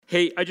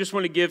Hey, I just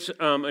want to give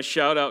a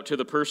shout out to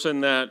the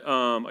person that,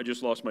 I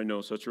just lost my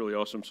notes. That's really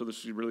awesome. So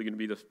this is really going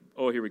to be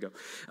here we go.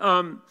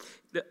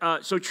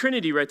 So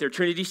Trinity right there.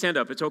 Trinity, stand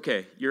up. It's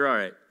okay. You're all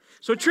right.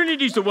 So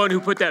Trinity's the one who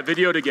put that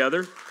video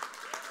together.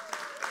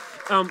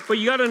 But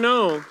you got to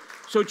know,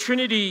 so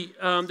Trinity,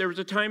 there was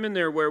a time in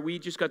there where we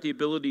just got the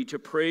ability to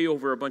pray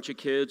over a bunch of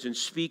kids and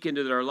speak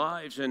into their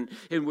lives. And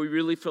we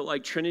really felt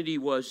like Trinity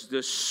was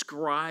the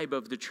scribe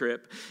of the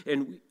trip.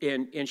 And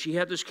she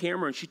had this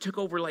camera, and she took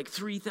over like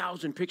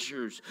 3,000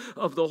 pictures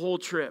of the whole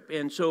trip.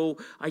 And so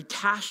I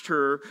tasked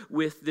her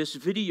with this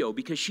video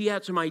because she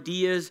had some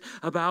ideas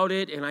about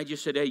it. And I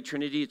just said, hey,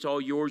 Trinity, it's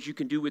all yours. You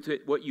can do with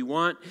it what you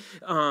want.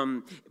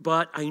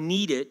 But I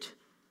need it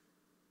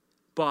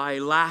by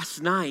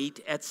last night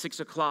at 6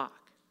 o'clock.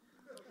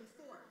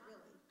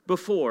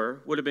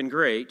 Before would have been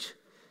great.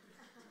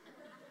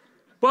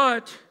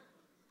 But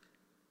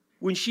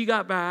when she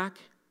got back,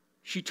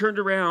 she turned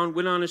around,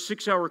 went on a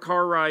 6-hour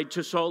car ride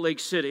to Salt Lake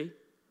City,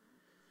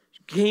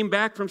 came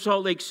back from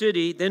Salt Lake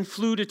City, then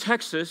flew to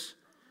Texas,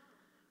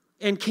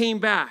 and came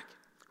back,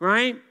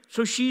 right?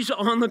 So she's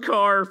on the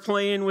car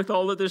playing with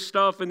all of this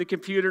stuff and the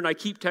computer, and I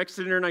keep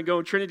texting her, and I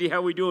go, Trinity,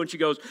 how we doing? She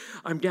goes,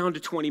 I'm down to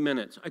 20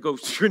 minutes. I go,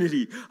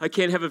 Trinity, I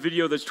can't have a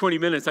video that's 20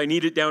 minutes. I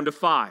need it down to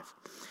 5.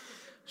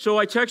 So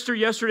I texted her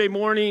yesterday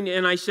morning,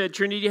 and I said,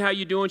 Trinity, how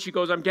you doing? She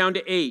goes, I'm down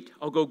to 8.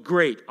 I'll go,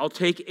 great. I'll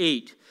take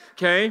 8,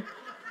 okay?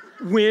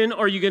 When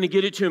are you going to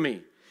get it to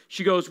me?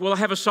 She goes, well, I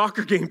have a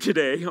soccer game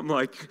today. I'm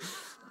like,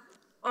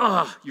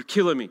 you're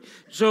killing me.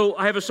 So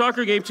I have a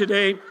soccer game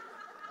today,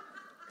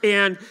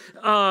 and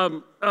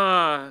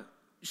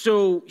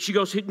so she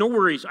goes, hey, no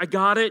worries. I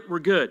got it. We're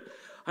good.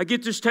 I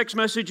get this text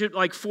message at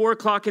like 4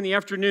 o'clock in the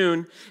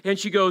afternoon, and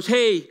she goes,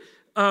 hey,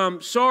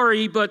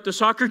 sorry, but the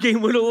soccer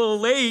game went a little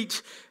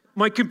late.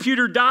 My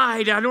computer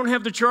died. I don't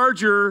have the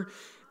charger.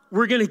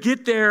 We're going to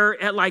get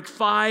there at like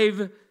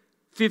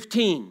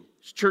 5:15.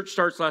 Church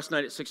starts last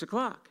night at 6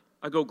 o'clock.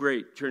 I go,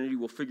 great, Trinity,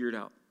 we'll figure it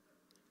out.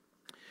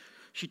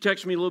 She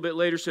texts me a little bit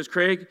later, says,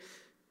 Craig,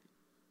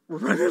 we're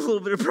running a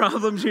little bit of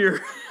problems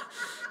here.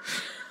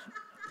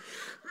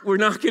 We're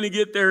not going to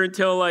get there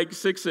until like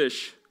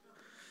 6-ish.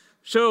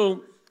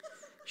 So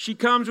she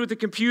comes with a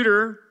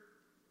computer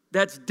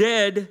that's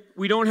dead.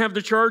 We don't have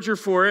the charger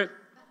for it.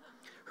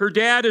 Her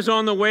dad is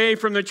on the way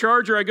from the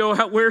charger. I go,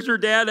 where's her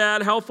dad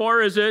at? How far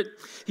is it?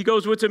 He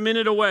goes, well, it's a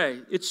minute away.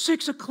 It's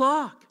 6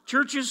 o'clock.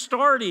 Church is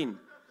starting.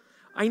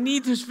 I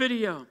need this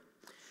video.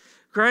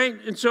 Right?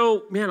 And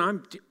so,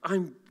 man,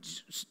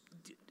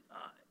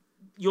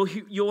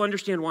 you'll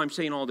understand why I'm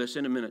saying all this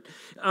in a minute.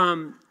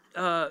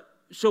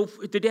 So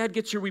the dad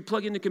gets here, we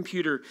plug in the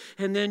computer,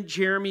 and then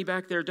Jeremy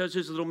back there does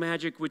his little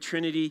magic with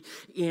Trinity,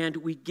 and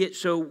we do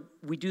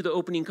the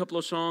opening couple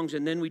of songs,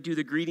 and then we do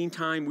the greeting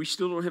time. We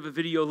still don't have a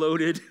video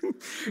loaded.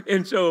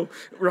 And so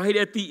right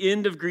at the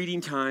end of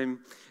greeting time,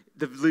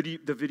 the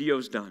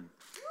video's done.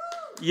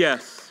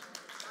 Yes,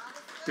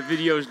 the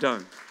video's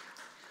done.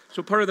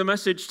 So part of the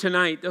message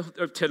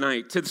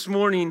this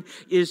morning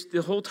is,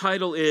 the whole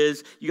title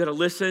is, you got to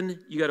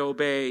listen, you got to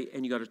obey,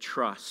 and you got to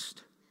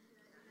trust.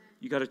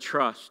 You got to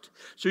trust.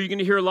 So you're going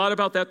to hear a lot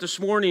about that this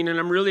morning, and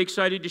I'm really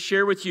excited to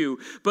share with you.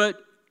 But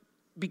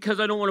because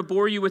I don't want to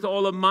bore you with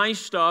all of my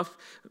stuff,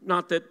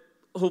 not that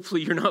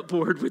hopefully you're not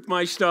bored with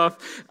my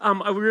stuff,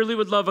 I really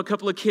would love a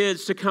couple of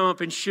kids to come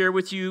up and share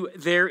with you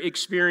their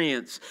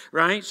experience,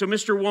 right? So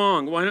Mr.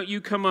 Wong, why don't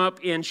you come up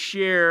and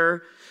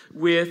share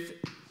with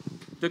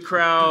the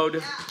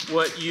crowd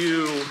what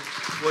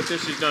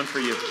this has done for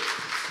you.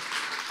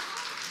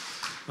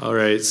 All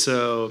right,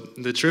 so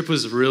the trip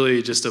was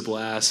really just a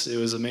blast. It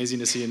was amazing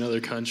to see another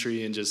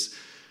country, and it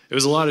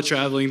was a lot of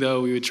traveling,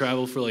 though. We would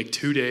travel for like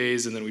 2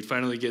 days, and then we'd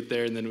finally get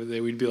there, and then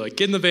we'd be like,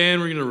 get in the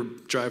van, we're going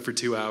to drive for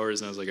 2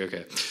 hours, and I was like,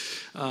 okay.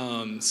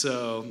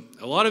 So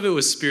a lot of it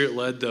was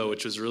Spirit-led, though,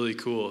 which was really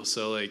cool.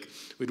 So like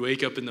we'd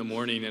wake up in the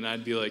morning, and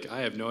I'd be like, I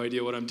have no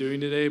idea what I'm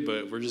doing today,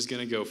 but we're just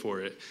going to go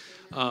for it.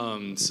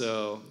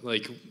 So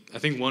like I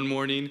think one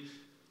morning,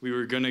 we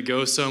were going to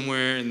go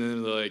somewhere, and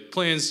then like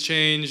plans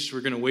changed.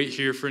 We're going to wait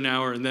here for an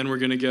hour, and then we're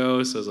going to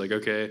go. So I was like,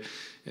 okay.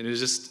 And it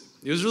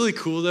was really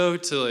cool, though,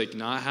 to like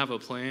not have a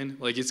plan.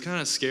 Like, it's kind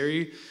of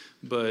scary,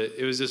 but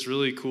it was just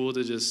really cool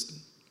to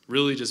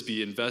really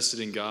be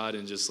invested in God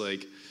and just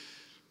like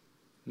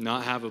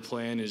not have a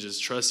plan and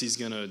just trust He's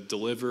going to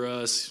deliver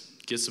us,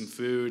 get some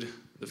food.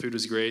 The food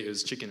was great. It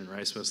was chicken and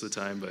rice most of the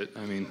time, but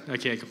I mean, I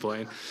can't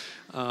complain.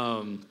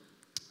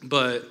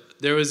 But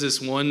there was this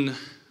one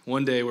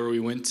day where we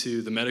went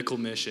to the medical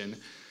mission,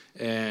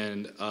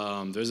 and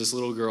there's this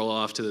little girl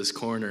off to this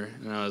corner,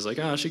 and I was like,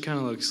 she kind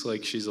of looks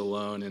like she's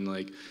alone, and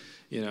like,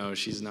 you know,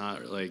 she's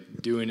not like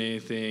doing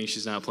anything,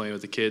 she's not playing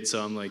with the kids,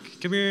 so I'm like,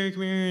 come here,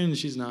 and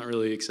she's not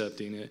really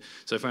accepting it.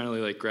 So I finally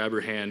like grab her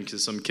hand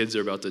because some kids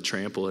are about to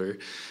trample her,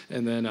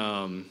 and then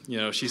you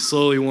know, she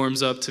slowly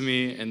warms up to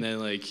me, and then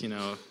like, you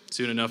know,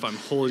 soon enough I'm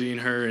holding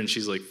her, and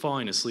she's like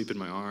falling asleep in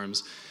my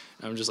arms.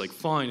 I'm just like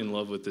falling in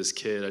love with this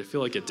kid. I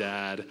feel like a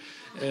dad,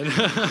 and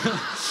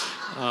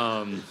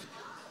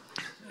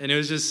and it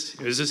was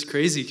just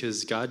crazy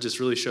because God just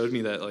really showed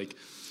me that like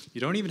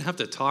you don't even have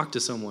to talk to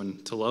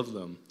someone to love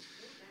them.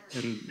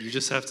 And you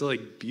just have to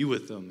like be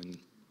with them and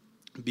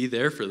be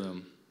there for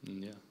them.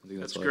 And yeah, I think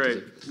that's all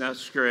great.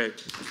 That's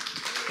great.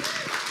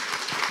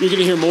 You're going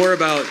to hear more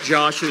about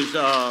Josh's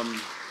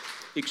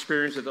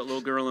experience with that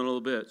little girl in a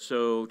little bit.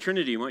 So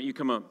Trinity, why don't you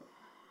come up?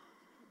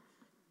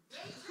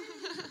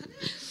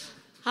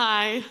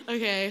 Hi.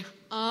 Okay.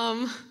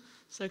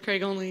 So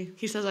Craig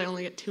he says I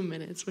only get 2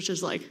 minutes, which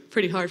is like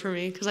pretty hard for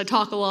me because I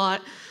talk a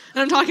lot,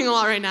 and I'm talking a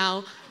lot right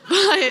now.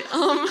 But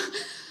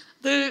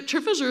the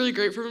trip was really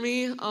great for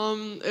me.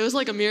 It was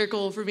like a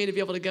miracle for me to be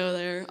able to go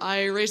there.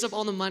 I raised up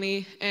all the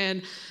money,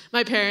 and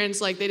my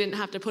parents, like, they didn't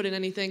have to put in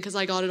anything because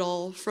I got it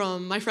all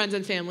from my friends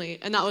and family,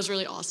 and that was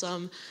really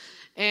awesome.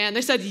 And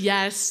they said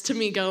yes to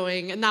me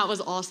going, and that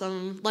was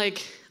awesome.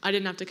 Like, I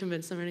didn't have to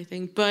convince them or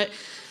anything. But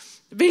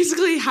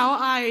basically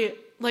how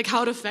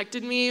it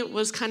affected me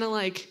was kind of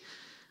like,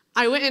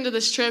 I went into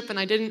this trip and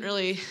I didn't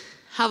really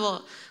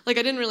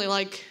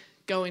like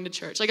going to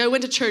church. Like, I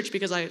went to church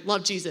because I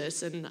love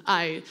Jesus and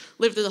I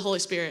lived through the Holy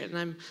Spirit, and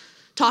I'm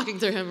talking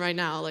through him right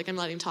now. Like, I'm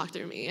letting him talk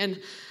through me.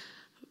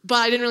 But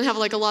I didn't really have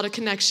like a lot of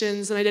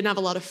connections, and I didn't have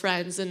a lot of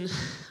friends. And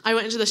I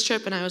went into this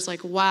trip and I was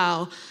like,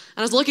 wow. And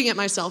I was looking at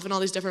myself in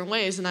all these different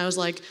ways, and I was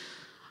like,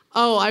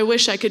 oh, I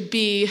wish I could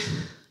be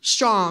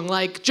strong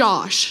like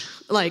Josh.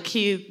 Like,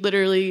 he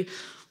literally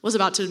was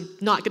about to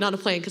not get on a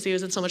plane because he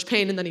was in so much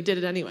pain, and then he did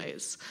it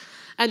anyways.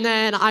 And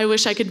then I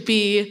wish I could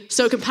be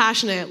so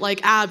compassionate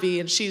like Abby,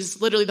 and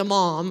she's literally the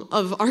mom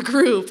of our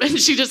group, and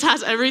she just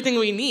has everything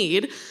we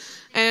need.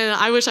 And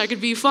I wish I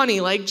could be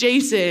funny like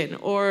Jason,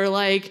 or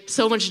like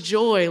so much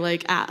joy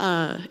like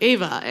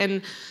Ava.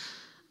 And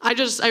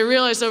I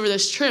realized over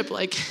this trip,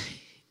 like,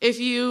 if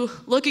you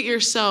look at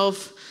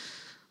yourself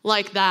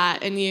like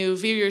that and you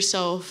view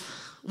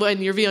yourself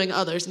when you're viewing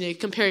others and you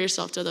compare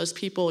yourself to those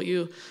people,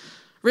 you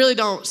really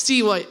don't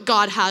see what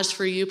God has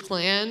for you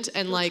planned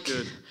and like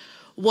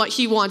what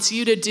he wants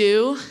you to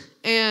do.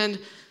 And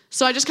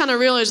so I just kind of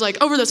realized,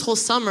 like, over this whole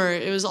summer,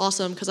 it was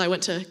awesome because I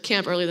went to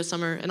camp early this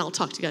summer, and I'll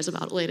talk to you guys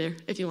about it later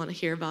if you want to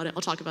hear about it.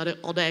 I'll talk about it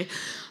all day.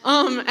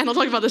 And I'll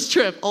talk about this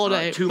trip all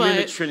day. 2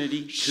 minutes,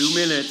 Trinity. 2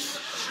 minutes.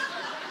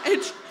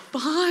 It's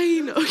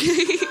fine,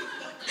 okay?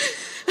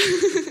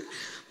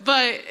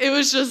 But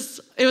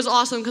it was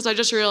awesome because I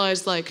just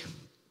realized, like,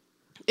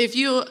 if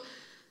you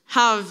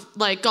have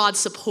like God's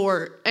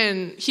support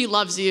and he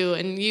loves you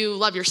and you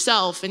love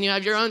yourself and you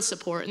have your own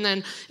support, and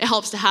then it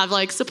helps to have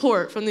like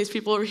support from these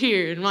people over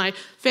here and my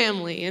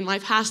family and my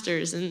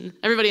pastors and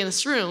everybody in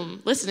this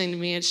room listening to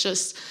me.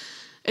 It's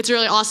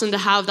really awesome to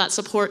have that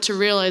support, to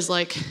realize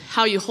like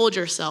how you hold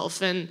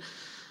yourself. And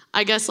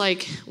I guess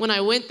like when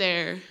I went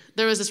there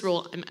was this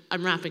rule.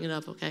 I'm wrapping it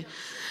up, okay?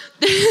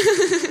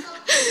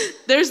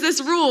 There's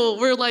this rule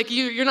where like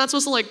you're not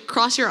supposed to like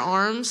cross your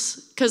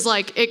arms, because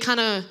like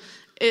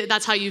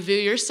that's how you view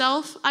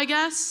yourself, I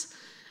guess.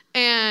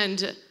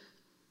 And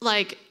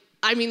like,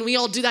 I mean, we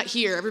all do that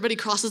here. Everybody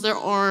crosses their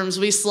arms,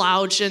 we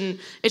slouch, and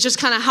it's just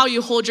kind of how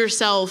you hold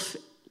yourself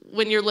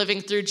when you're living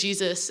through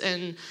Jesus.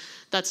 And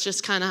that's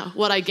just kind of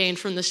what I gained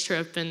from this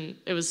trip, and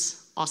it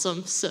was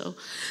awesome. So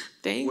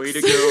thanks. Way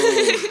to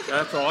go.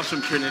 That's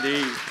awesome,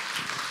 Trinity.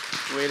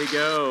 Way to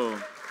go.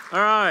 All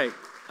right,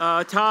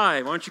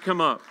 Ty, why don't you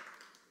come up?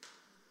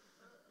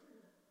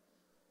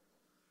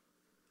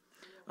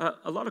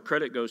 A lot of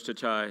credit goes to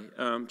Ty.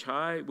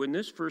 Ty, when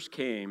this first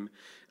came,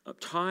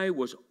 Ty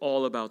was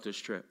all about this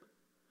trip.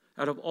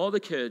 Out of all the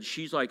kids,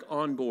 she's like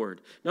on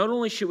board. Not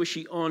only was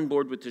she on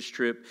board with this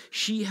trip,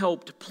 she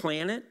helped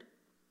plan it.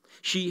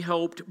 She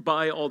helped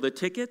buy all the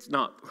tickets,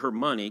 not her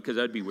money, because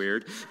that'd be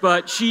weird,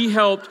 but she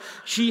helped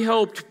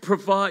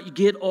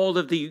get all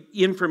of the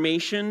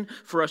information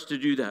for us to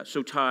do that.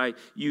 So Ty,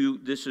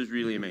 this is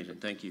really amazing.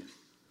 Thank you.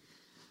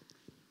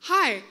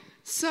 Hi.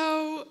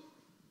 So,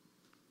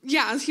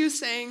 yeah, as he was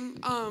saying,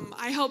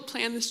 I helped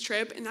plan this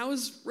trip, and that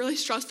was really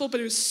stressful, but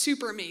it was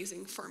super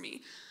amazing for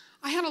me.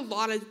 I had a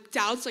lot of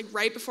doubts, like,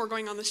 right before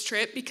going on this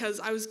trip, because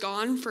I was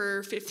gone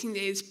for 15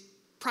 days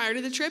prior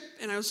to the trip,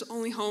 and I was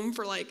only home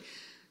for, like,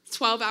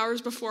 12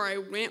 hours before I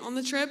went on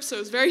the trip, so it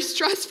was very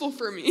stressful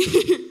for me.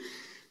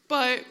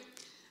 But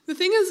the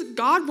thing is,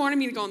 God wanted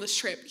me to go on this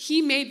trip.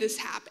 He made this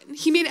happen.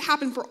 He made it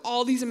happen for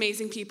all these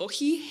amazing people.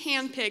 He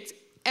handpicked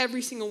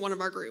every single one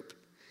of our group.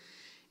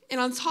 And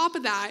on top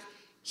of that,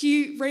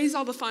 he raised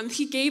all the funds.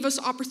 He gave us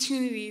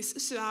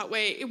opportunities so that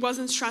way it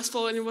wasn't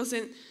stressful and it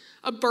wasn't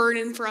a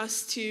burden for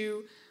us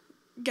to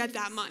get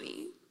that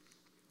money.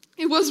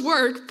 It was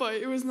work, but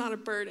it was not a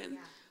burden. Yeah.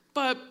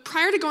 But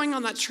prior to going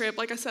on that trip,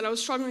 like I said, I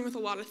was struggling with a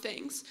lot of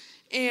things.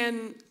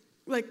 And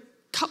like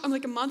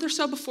a month or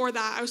so before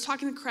that, I was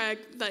talking to Craig,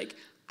 like,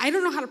 I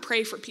don't know how to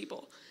pray for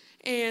people.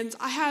 And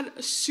I had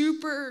a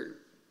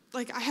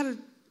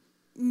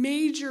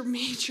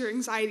major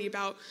anxiety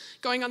about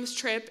going on this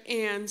trip,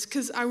 and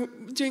because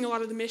I'm doing a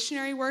lot of the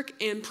missionary work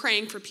and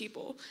praying for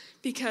people,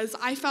 because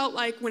I felt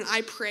like when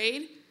I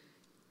prayed,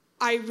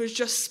 I was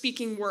just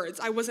speaking words.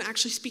 I wasn't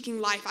actually speaking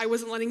life. I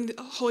wasn't letting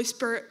the Holy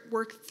Spirit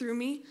work through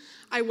me.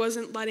 I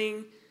wasn't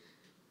letting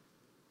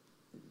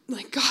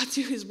like God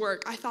do his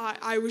work. I thought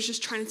I was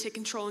just trying to take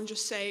control and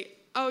just say,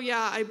 oh yeah,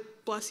 I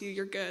bless you,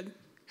 you're good.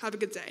 Have a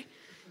good day,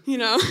 you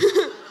know?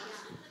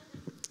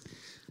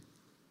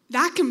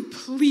 That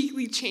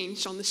completely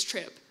changed on this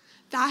trip.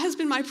 That has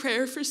been my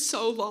prayer for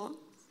so long,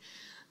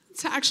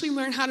 to actually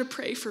learn how to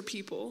pray for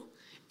people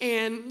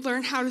and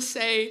learn how to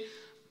say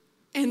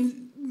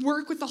and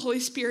work with the Holy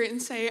Spirit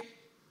and say,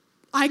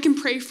 I can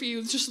pray for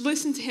you. Just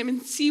listen to him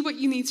and see what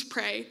you need to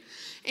pray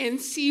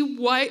and see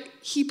what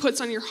he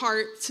puts on your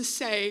heart to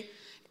say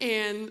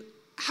and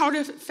how to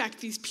affect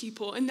these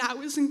people. And that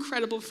was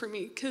incredible for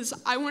me because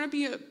I want to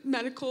be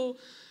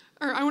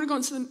I want to go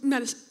into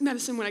the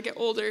medicine when I get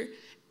older.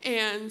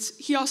 And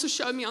he also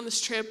showed me on this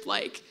trip,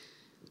 like,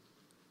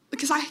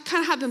 because I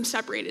kind of had them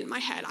separated in my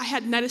head. I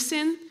had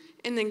medicine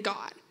and then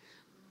God.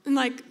 And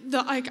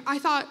I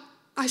thought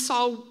I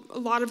saw a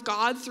lot of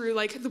God through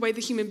like the way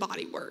the human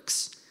body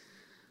works.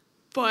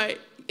 But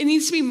it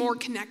needs to be more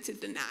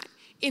connected than that.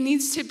 It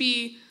needs to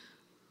be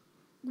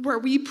where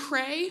we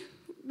pray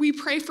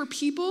for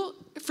people,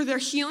 for their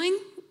healing,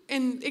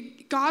 and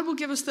God will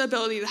give us the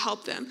ability to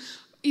help them.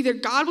 Either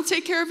God will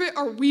take care of it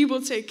or we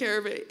will take care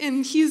of it.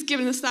 And he's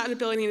given us that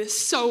ability, and it's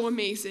so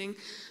amazing.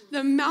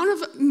 The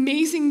amount of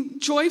amazing,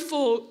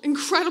 joyful,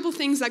 incredible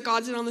things that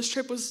God did on this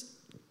trip was,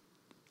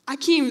 I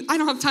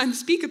don't have time to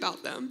speak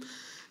about them.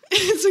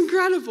 It's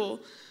incredible.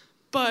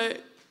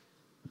 But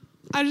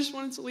I just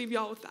wanted to leave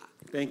y'all with that.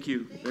 Thank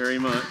you very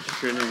much,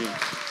 Trinity.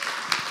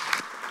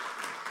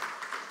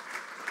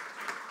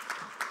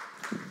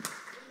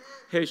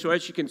 Hey, so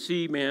as you can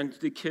see, man,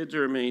 the kids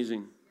are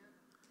amazing.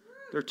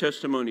 Their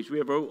testimonies. We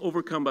have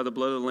overcome by the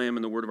blood of the Lamb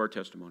and the word of our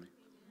testimony.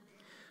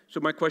 So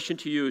my question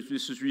to you is,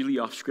 this is really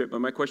off script, but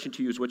my question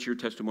to you is, what's your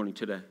testimony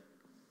today?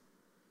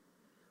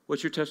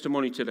 What's your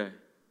testimony today?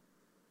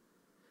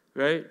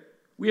 Right?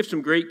 We have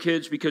some great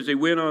kids because they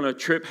went on a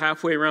trip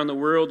halfway around the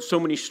world. So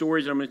many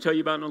stories that I'm going to tell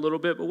you about in a little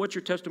bit, but what's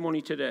your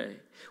testimony today?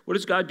 What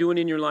is God doing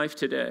in your life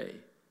today?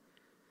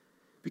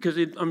 Because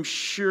I'm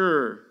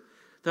sure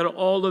that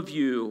all of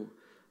you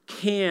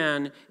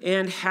can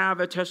and have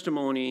a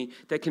testimony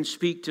that can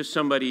speak to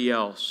somebody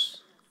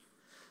else.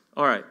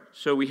 All right,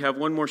 so we have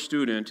one more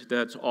student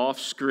that's off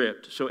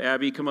script. So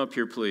Abby, come up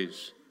here,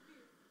 please.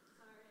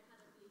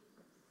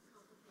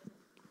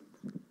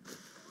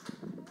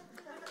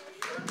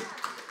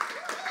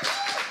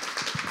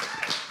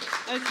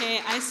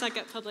 Okay, I suck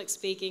at public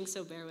speaking,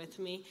 so bear with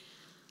me.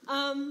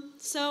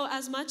 So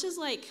as much as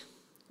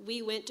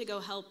we went to go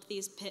help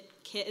these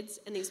kids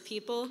and these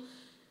people,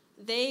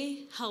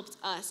 they helped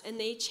us, and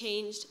they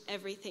changed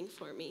everything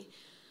for me.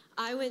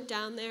 I went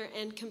down there,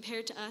 and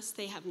compared to us,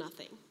 they have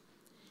nothing,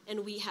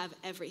 and we have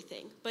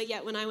everything. But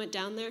yet, when I went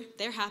down there,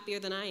 they're happier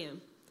than I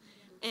am.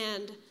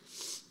 And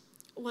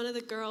one of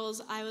the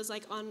girls, I was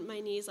on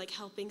my knees,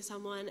 helping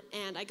someone,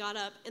 and I got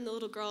up, and the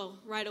little girl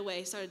right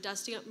away started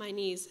dusting up my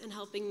knees and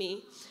helping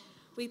me.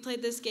 We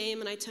played this game,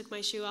 and I took my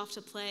shoe off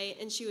to play,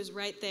 and she was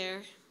right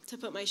there to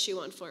put my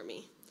shoe on for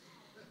me.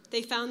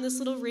 They found this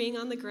little ring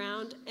on the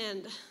ground,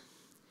 and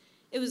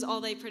it was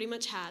all they pretty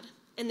much had,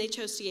 and they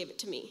chose to give it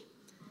to me.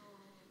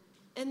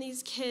 And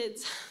these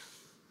kids,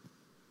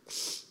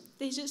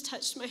 they just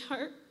touched my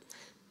heart.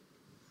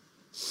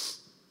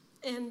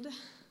 And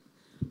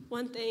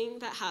one thing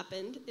that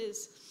happened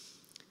is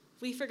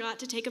we forgot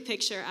to take a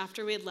picture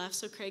after we had left,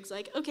 so Craig's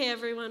like, okay,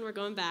 everyone, we're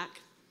going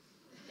back.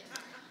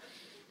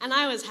 And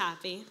I was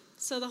happy.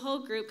 So the whole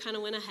group kind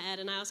of went ahead,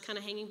 and I was kind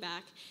of hanging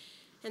back.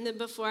 And then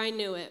before I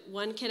knew it,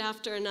 one kid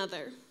after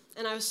another,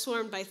 and I was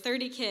swarmed by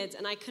 30 kids,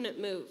 and I couldn't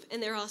move.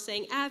 And they were all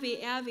saying,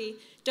 Abby, Abby,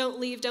 don't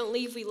leave,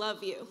 we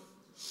love you.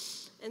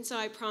 And so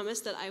I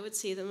promised that I would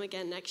see them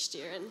again next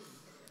year, and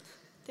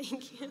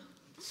thank you.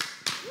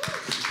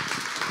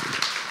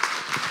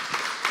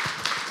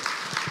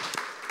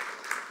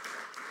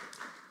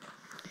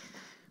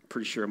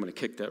 Pretty sure I'm going to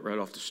kick that right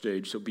off the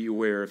stage, so be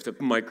aware if the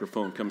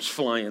microphone comes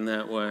flying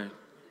that way.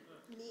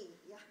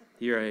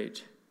 You're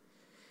right.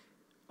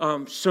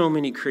 So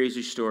many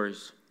crazy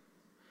stories.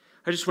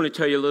 I just want to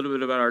tell you a little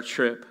bit about our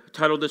trip. I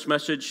titled this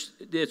message,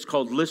 it's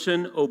called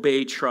Listen,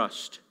 Obey,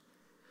 Trust.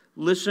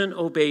 Listen,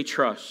 obey,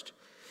 trust.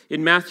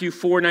 In Matthew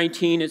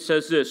 4:19, it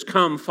says this,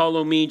 come,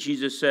 follow me,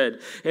 Jesus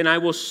said, and I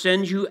will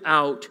send you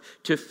out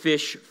to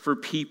fish for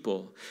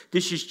people.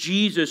 This is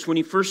Jesus when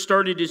he first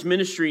started his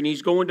ministry, and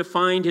he's going to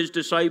find his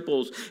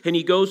disciples, and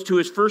he goes to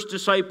his first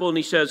disciple, and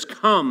he says,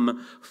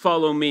 come,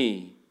 follow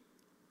me.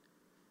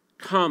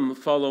 Come,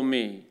 follow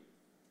me.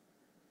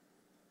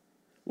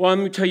 Well, I'm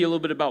going to tell you a little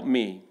bit about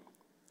me.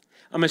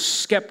 I'm a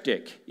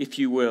skeptic, if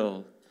you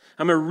will.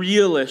 I'm a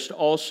realist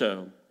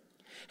also.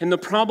 And the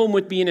problem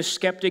with being a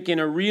skeptic and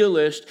a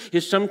realist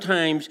is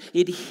sometimes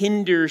it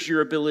hinders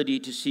your ability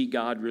to see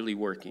God really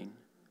working.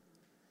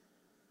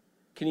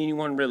 Can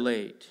anyone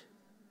relate?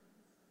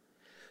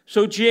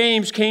 So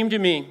James came to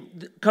me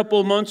a couple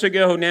of months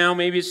ago now,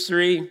 maybe it's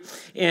 3,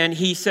 and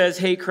he says,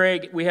 hey,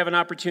 Craig, we have an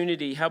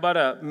opportunity. How about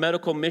a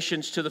medical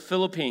missions to the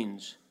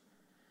Philippines?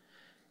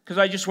 Because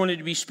I just wanted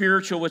to be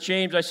spiritual with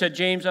James. I said,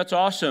 James, that's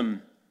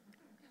awesome.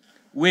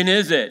 When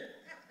is it?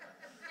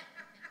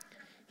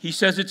 He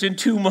says it's in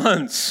 2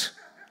 months.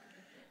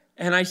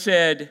 And I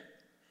said,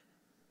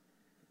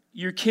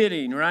 you're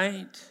kidding,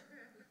 right?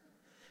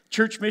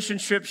 Church mission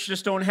trips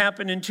just don't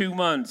happen in 2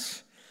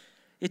 months.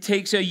 It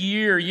takes a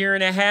year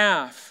and a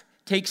half.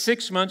 It takes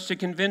 6 months to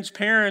convince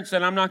parents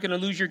that I'm not going to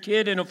lose your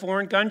kid in a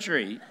foreign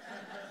country.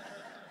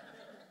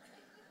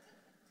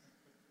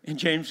 And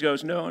James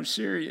goes, no, I'm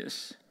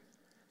serious.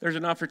 There's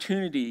an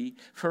opportunity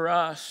for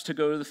us to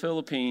go to the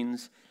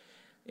Philippines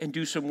and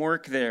do some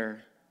work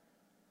there.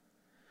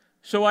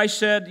 So I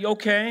said,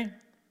 okay.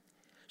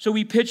 So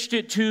we pitched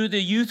it to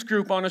the youth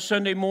group on a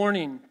Sunday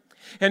morning.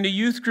 And the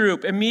youth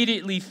group,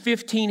 immediately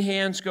 15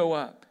 hands go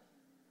up.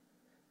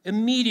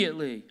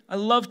 Immediately. I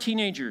love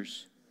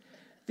teenagers.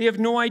 They have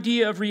no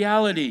idea of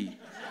reality.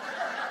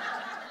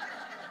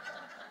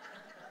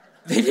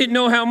 They didn't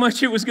know how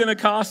much it was going to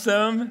cost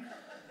them.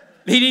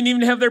 They didn't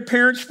even have their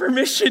parents'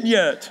 permission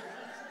yet.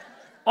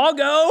 I'll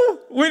go.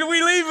 When are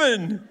we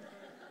leaving?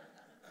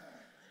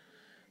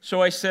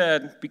 So I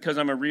said, because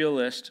I'm a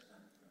realist,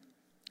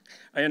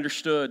 I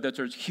understood that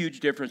there's a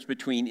huge difference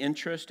between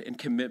interest and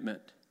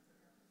commitment.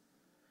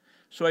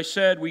 So I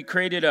said we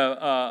created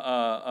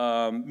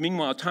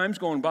meanwhile, time's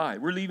going by.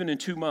 We're leaving in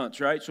 2 months,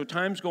 right? So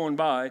time's going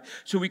by.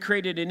 So we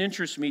created an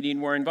interest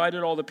meeting where I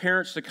invited all the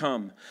parents to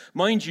come.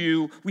 Mind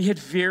you, we had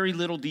very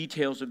little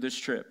details of this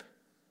trip.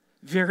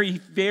 Very,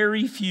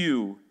 very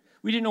few.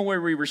 We didn't know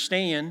where we were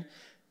staying.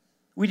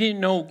 We didn't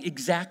know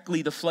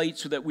exactly the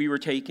flights that we were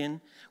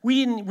taking.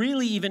 We didn't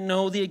really even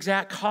know the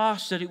exact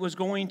cost that it was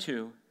going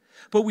to.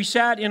 But we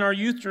sat in our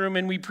youth room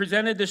and we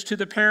presented this to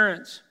the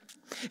parents.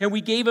 And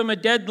we gave them a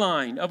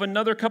deadline of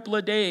another couple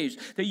of days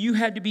that you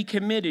had to be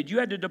committed. You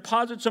had to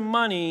deposit some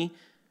money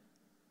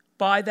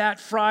by that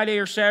Friday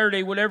or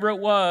Saturday, whatever it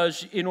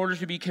was, in order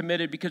to be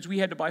committed, because we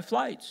had to buy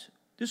flights.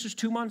 This is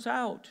 2 months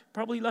out,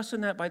 probably less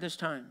than that by this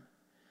time.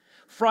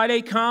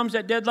 Friday comes,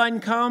 that deadline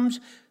comes,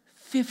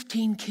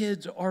 15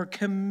 kids are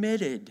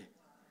committed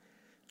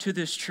to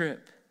this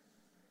trip.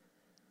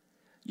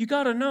 You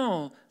got to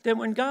know that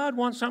when God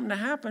wants something to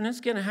happen, it's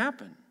going to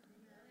happen.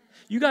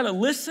 You got to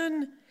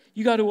listen,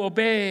 you got to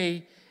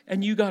obey,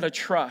 and you got to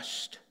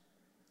trust.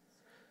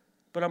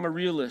 But I'm a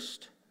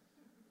realist.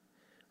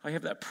 I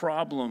have that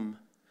problem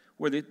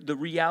where the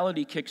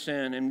reality kicks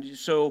in. And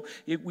so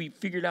we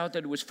figured out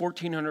that it was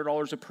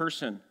 $1,400 a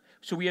person.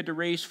 So we had to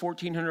raise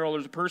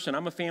 $1,400 a person.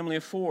 I'm a family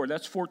of 4.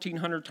 That's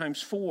 1,400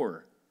 times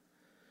 4.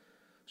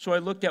 So I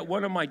looked at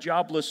one of my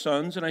jobless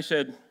sons and I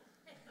said, the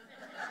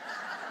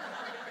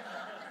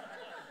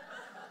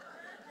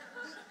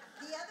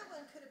other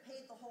one could have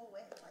paid the whole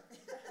way.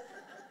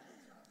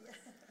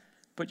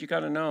 but you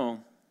got to know,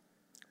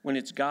 when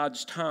it's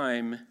God's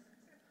time,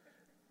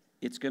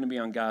 it's going to be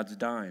on God's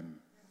dime.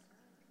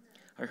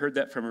 I heard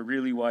that from a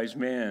really wise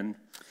man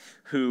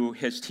who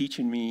has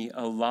teaching me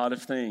a lot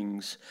of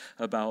things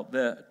about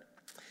that,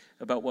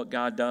 about what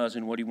God does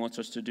and what he wants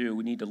us to do.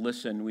 We need to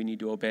listen, we need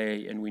to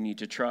obey, and we need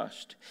to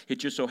trust. It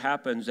just so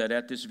happens that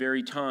at this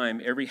very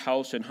time, every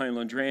house in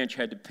Highland Ranch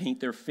had to paint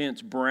their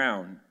fence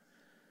brown.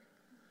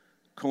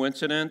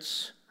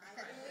 Coincidence?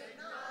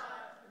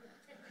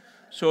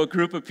 So a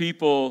group of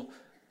people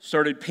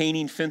started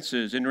painting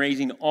fences and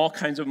raising all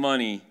kinds of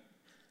money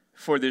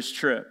for this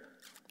trip.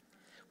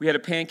 We had a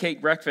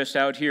pancake breakfast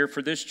out here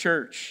for this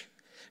church.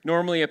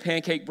 Normally a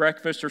pancake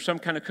breakfast or some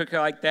kind of cookie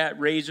like that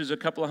raises a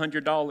couple of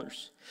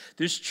 $100.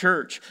 This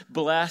church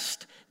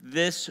blessed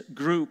this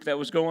group that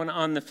was going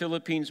on the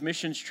Philippines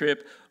missions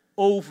trip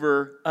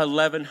over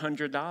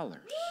 $1,100.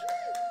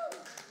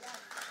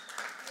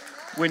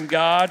 When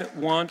God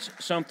wants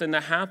something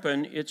to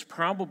happen, it's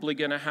probably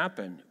going to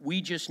happen.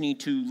 We just need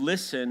to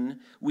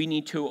listen, we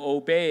need to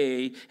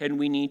obey, and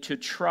we need to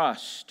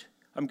trust.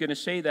 I'm going to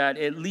say that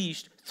at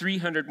least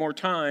 300 more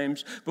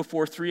times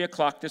before 3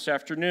 o'clock this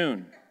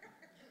afternoon.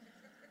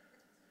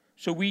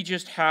 So we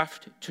just have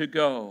to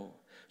go.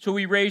 So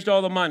we raised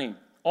all the money,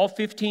 all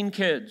 15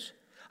 kids.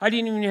 I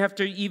didn't even have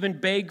to even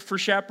beg for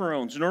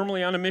chaperones.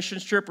 Normally on a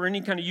missions trip or any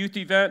kind of youth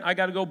event, I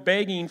got to go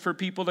begging for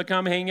people to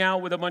come hang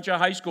out with a bunch of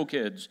high school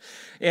kids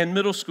and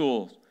middle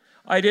school.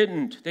 I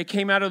didn't. They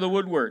came out of the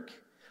woodwork.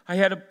 I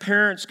had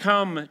parents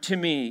come to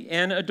me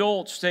and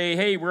adults say,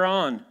 hey, we're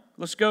on.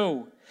 Let's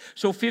go.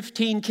 So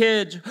 15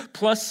 kids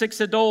plus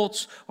 6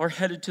 adults are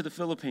headed to the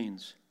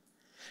Philippines.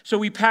 So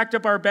we packed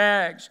up our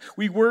bags.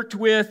 We worked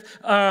with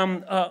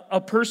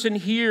a person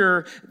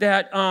here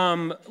that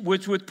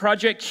was with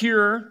Project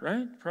Cure,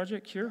 right?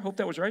 Project Cure, hope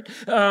that was right,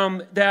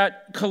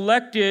 that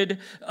collected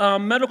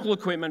medical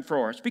equipment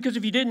for us. Because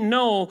if you didn't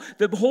know,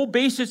 the whole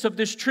basis of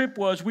this trip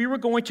was we were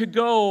going to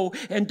go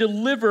and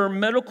deliver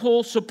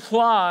medical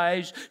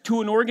supplies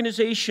to an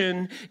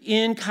organization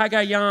in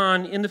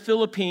Cagayan in the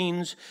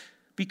Philippines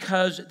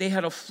because they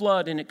had a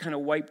flood and it kind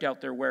of wiped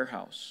out their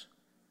warehouse.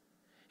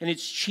 And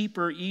it's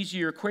cheaper,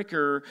 easier,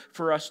 quicker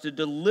for us to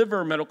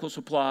deliver medical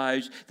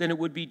supplies than it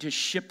would be to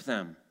ship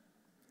them.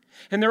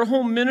 And their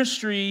whole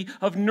ministry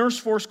of Nurse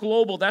Force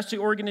Global, that's the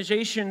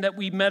organization that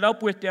we met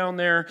up with down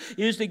there,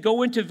 is they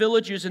go into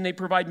villages and they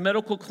provide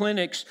medical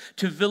clinics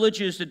to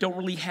villages that don't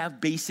really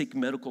have basic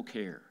medical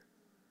care.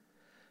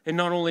 And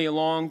not only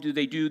along do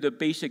they do the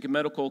basic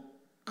medical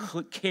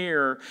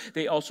care,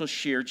 they also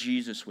share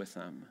Jesus with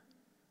them.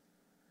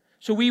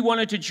 So we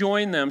wanted to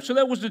join them. So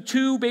that was the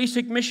two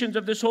basic missions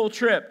of this whole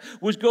trip,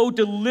 was go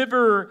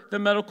deliver the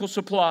medical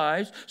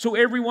supplies. So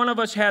every one of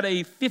us had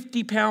a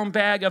 50-pound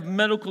bag of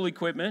medical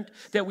equipment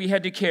that we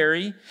had to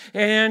carry,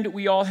 and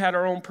we all had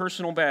our own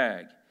personal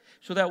bag.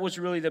 So that was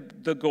really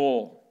the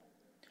goal.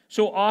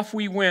 So off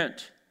we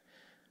went.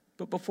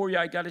 But before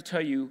I got to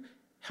tell you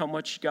how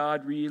much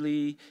God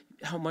really,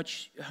 how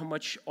much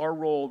our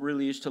role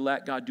really is to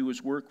let God do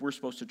his work. We're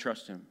supposed to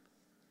trust him.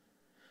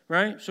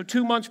 Right? So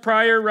 2 months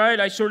prior, right,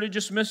 I sort of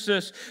just missed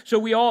this. So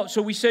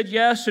we said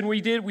yes, and we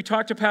did. We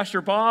talked to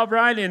Pastor Bob,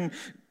 right? And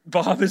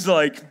Bob is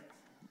like,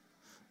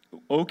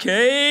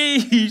 okay,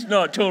 he's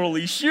not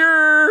totally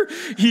sure.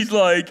 He's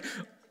like,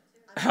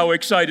 how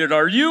excited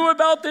are you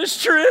about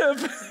this trip?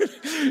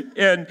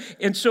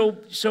 and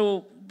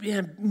so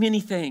man, many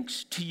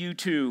thanks to you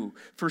too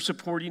for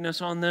supporting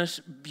us on this.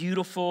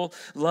 Beautiful,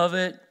 love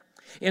it.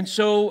 And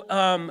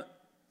so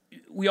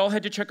we all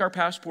had to check our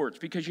passports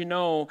because you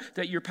know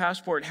that your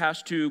passport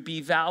has to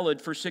be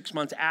valid for 6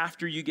 months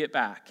after you get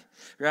back,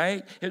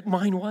 right?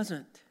 Mine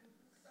wasn't.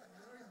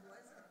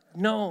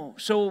 No.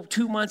 So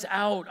 2 months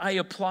out, I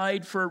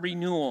applied for a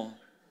renewal.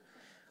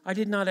 I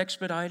did not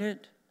expedite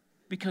it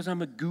because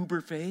I'm a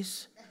goober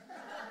face.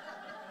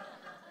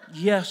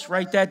 Yes,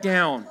 write that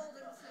down.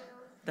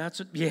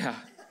 Yeah.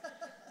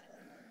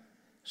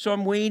 So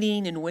I'm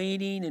waiting and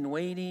waiting and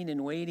waiting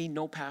and waiting.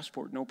 No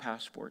passport, no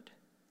passport.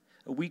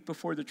 A week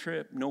before the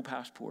trip, no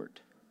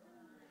passport.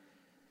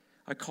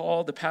 I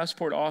called the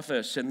passport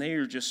office, and they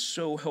are just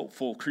so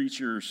helpful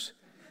creatures.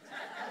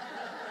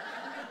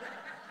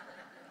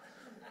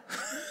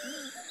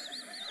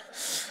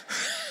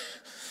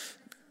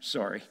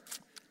 Sorry.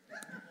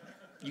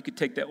 You could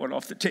take that one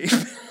off the tape.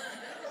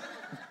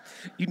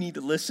 You need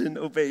to listen,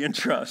 obey, and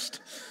trust.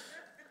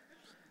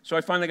 So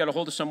I finally got a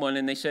hold of someone,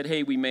 and they said,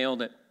 hey, we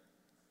mailed it.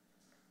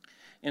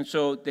 And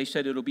so they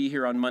said it'll be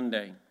here on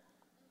Monday.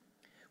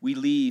 We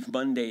leave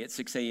Monday at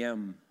 6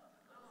 a.m.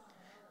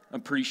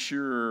 I'm pretty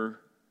sure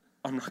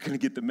I'm not going to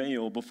get the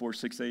mail before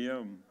 6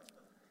 a.m.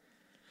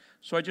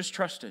 So I just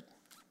trusted.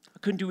 I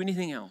couldn't do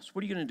anything else.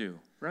 What are you going to do,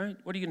 right?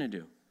 What are you going to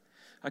do?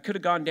 I could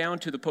have gone down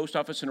to the post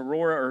office in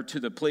Aurora or to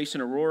the place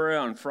in Aurora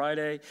on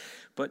Friday,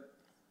 but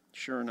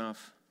sure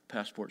enough,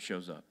 passport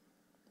shows up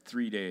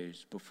 3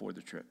 days before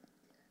the trip.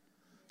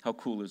 How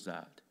cool is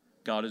that?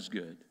 God is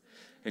good.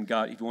 And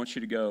God, if he wants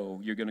you to go,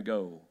 you're going to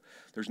go.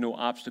 There's no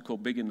obstacle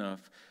big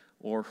enough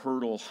or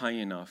hurdle high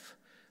enough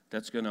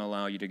that's going to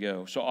allow you to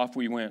go. So off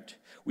we went.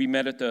 We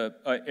met at the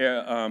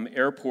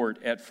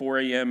airport at 4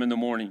 a.m. in the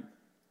morning.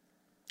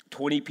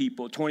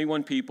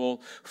 21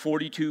 people,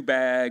 42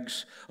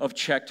 bags of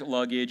checked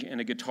luggage, and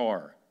a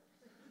guitar.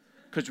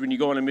 Because when you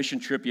go on a mission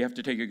trip, you have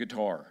to take a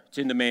guitar. It's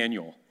in the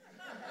manual.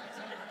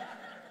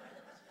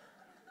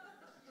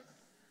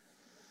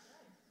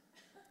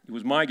 It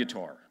was my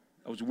guitar.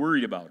 I was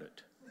worried about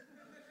it.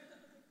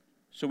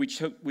 So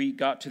we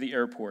got to the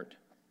airport.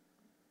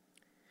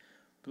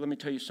 But let me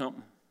tell you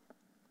something,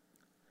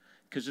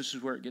 because this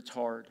is where it gets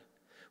hard.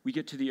 We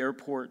get to the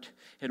airport,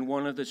 and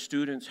one of the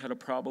students had a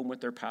problem with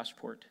their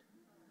passport.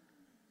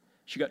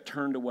 She got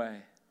turned away.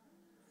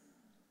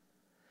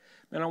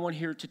 And I want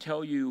here to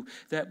tell you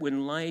that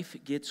when life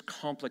gets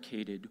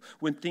complicated,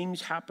 when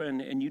things happen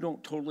and you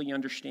don't totally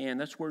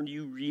understand, that's where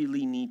you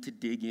really need to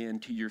dig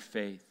into your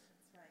faith.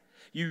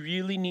 You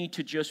really need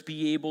to just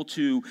be able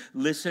to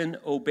listen,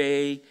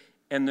 obey,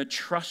 and the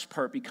trust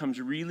part becomes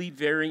really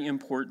very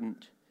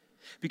important.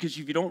 Because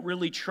if you don't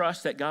really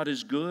trust that God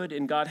is good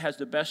and God has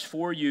the best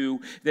for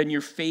you, then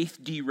your faith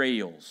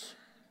derails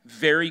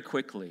very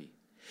quickly.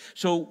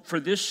 So for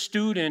this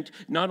student,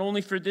 not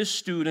only for this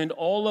student,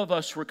 all of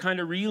us were kind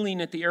of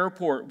reeling at the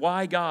airport.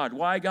 Why God?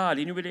 Why God?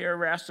 Anybody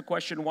ever asked the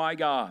question, why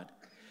God?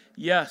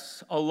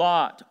 Yes, a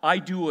lot. I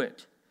do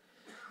it.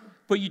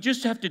 But you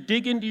just have to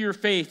dig into your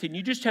faith, and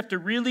you just have to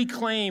really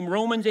claim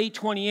Romans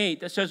 8:28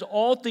 that says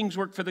all things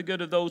work for the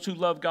good of those who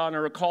love God and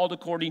are called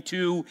according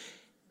to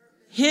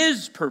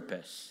his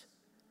purpose,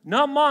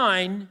 not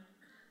mine.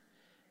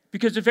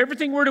 Because if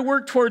everything were to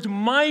work towards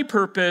my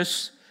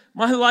purpose,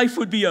 my life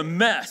would be a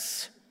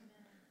mess.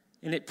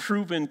 And it's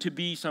proven to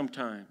be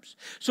sometimes.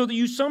 So that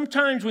you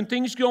sometimes, when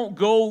things don't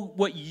go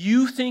what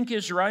you think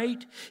is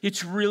right,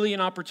 it's really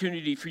an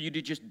opportunity for you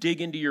to just dig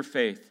into your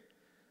faith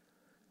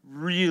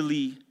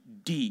really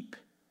deep.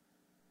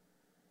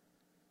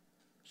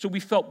 So we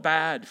felt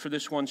bad for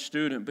this one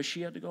student, but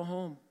she had to go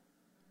home.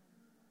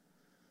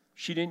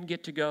 She didn't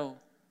get to go.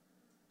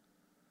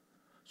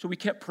 So we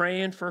kept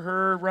praying for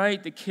her,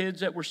 right? The kids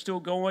that were still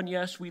going,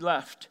 yes, we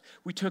left.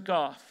 We took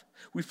off.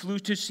 We flew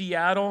to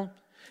Seattle.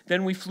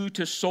 Then we flew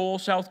to Seoul,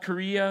 South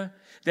Korea.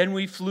 Then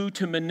we flew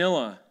to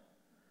Manila.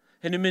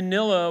 And in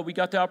Manila, we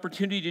got the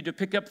opportunity to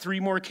pick up 3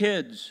 more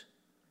kids.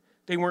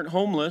 They weren't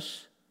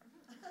homeless.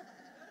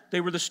 They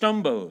were the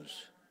Stumbos.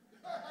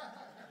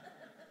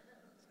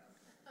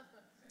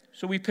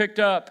 So we picked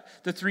up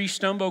the 3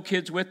 Stumbo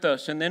kids with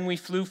us, and then we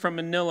flew from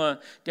Manila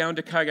down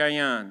to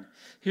Cagayan.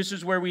 This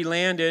is where we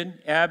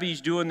landed.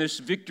 Abby's doing this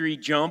victory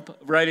jump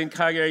right in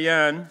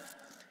Cagayan.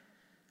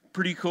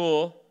 Pretty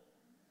cool.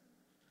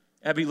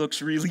 Abby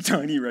looks really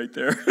tiny right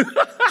there.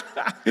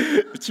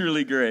 It's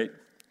really great.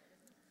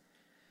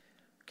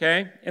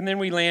 Okay, and then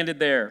we landed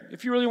there.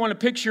 If you really want a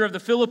picture of the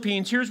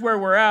Philippines, here's where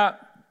we're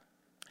at.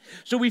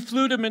 So we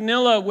flew to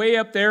Manila, way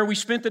up there. We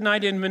spent the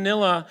night in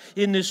Manila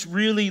in this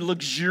really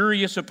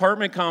luxurious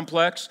apartment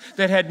complex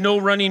that had no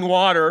running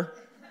water.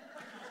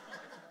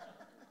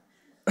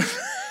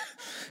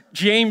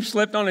 James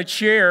slept on a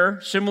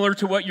chair similar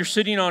to what you're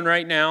sitting on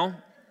right now.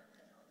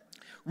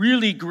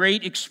 Really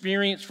great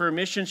experience for a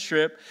missions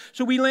trip.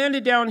 So we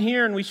landed down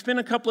here and we spent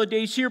a couple of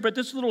days here, but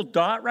this little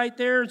dot right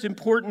there is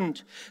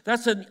important.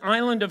 That's an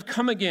island of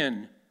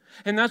Camiguin.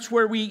 And that's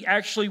where we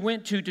actually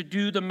went to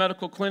do the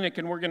medical clinic,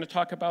 and we're going to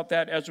talk about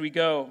that as we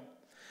go.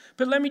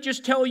 But let me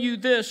just tell you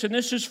this, and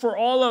this is for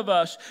all of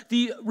us.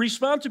 The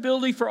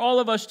responsibility for all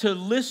of us to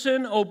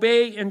listen,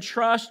 obey, and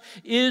trust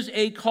is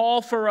a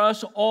call for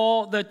us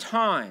all the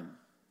time.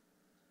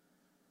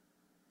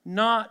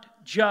 Not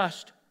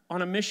just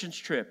on a missions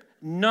trip.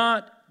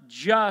 Not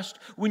just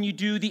when you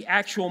do the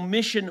actual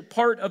mission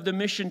part of the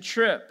mission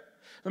trip.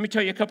 Let me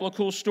tell you a couple of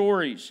cool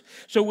stories.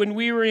 So when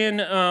we were in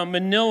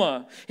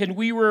Manila, and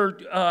we were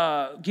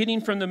getting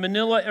from the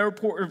Manila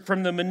airport,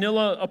 from the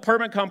Manila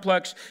apartment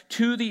complex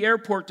to the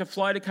airport to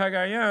fly to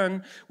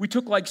Cagayan, we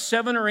took like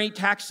 7 or 8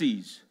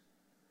 taxis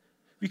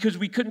because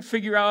we couldn't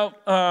figure out.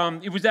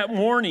 It was that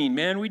morning,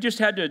 man. We just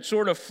had to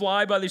sort of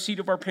fly by the seat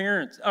of our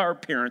pants.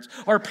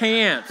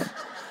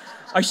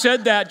 I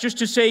said that just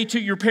to say to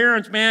your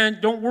parents, man,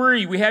 don't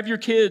worry. We have your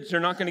kids.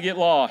 They're not going to get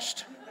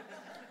lost.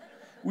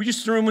 We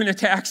just threw them in a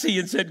taxi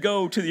and said,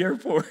 go to the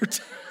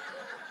airport.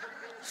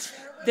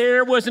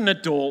 There was an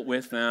adult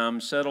with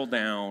them. Settle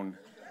down.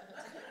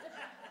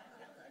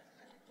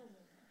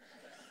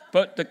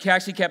 But the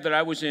taxi cab that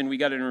I was in, we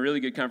got in a really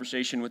good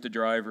conversation with the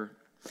driver.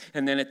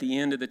 And then at the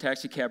end of the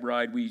taxi cab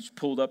ride, we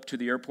pulled up to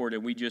the airport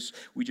and we just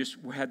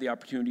had the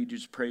opportunity to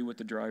just pray with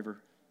the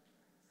driver.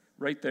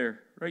 Right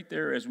there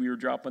as we were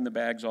dropping the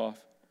bags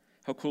off.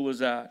 How cool is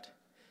that?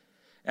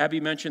 Abby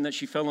mentioned that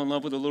she fell in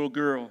love with a little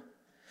girl.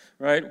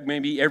 Right?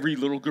 Maybe every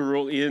little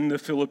girl in the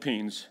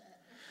Philippines.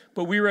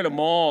 But we were at a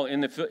mall in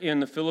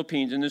the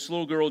Philippines, and this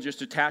little girl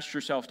just attached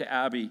herself to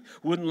Abby,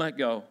 wouldn't let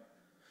go,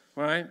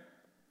 right?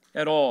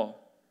 At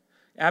all.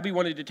 Abby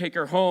wanted to take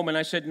her home, and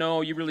I said,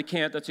 no, you really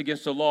can't. That's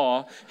against the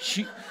law.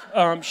 She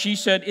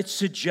said, it's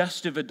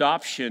suggestive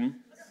adoption.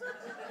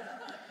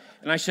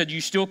 And I said, you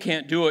still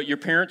can't do it. Your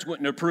parents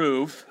wouldn't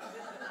approve.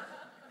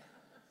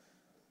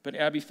 But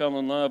Abby fell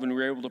in love, and we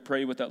were able to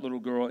pray with that little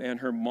girl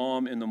and her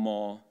mom in the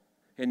mall.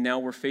 And now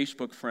we're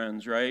Facebook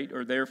friends, right?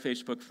 Or they're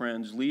Facebook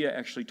friends. Leah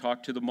actually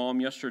talked to the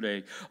mom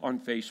yesterday on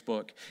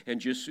Facebook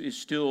and just is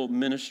still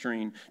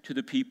ministering to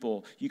the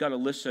people. You got to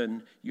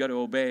listen, you got to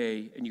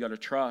obey, and you got to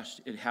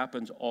trust. It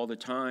happens all the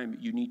time.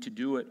 You need to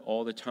do it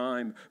all the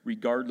time,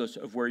 regardless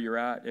of where you're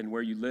at and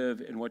where you live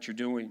and what you're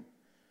doing.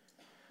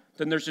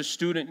 Then there's a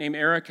student named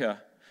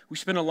Erica. We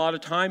spent a lot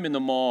of time in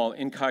the mall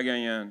in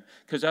Cagayan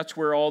because that's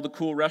where all the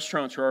cool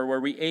restaurants are,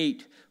 where we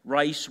ate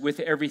rice with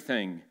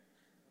everything.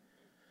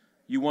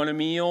 You want a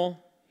meal?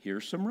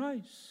 Here's some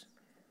rice.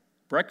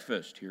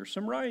 Breakfast? Here's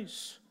some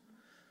rice.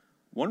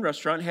 One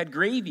restaurant had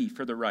gravy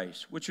for the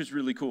rice, which was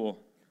really cool.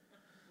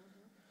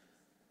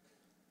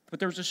 But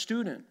there was a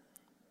student.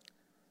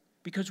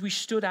 Because we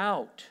stood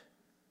out.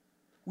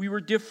 We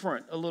were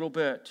different a little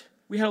bit.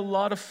 We had a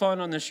lot of fun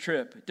on this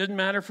trip. It didn't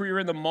matter if we were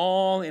in the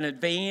mall, in a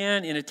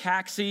van, in a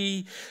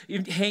taxi,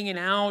 hanging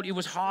out. It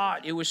was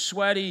hot. It was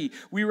sweaty.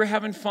 We were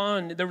having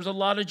fun. There was a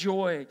lot of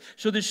joy.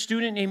 So this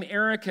student named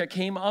Erica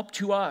came up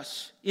to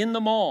us in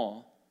the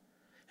mall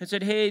and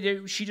said,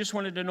 hey, she just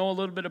wanted to know a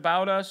little bit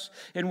about us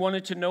and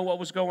wanted to know what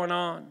was going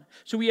on.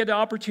 So we had the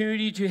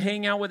opportunity to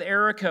hang out with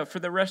Erica for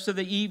the rest of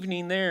the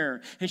evening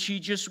there. And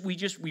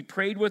we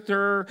prayed with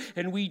her,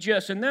 and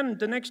then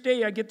the next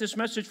day I get this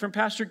message from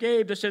Pastor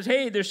Gabe that says,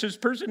 hey, there's this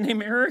person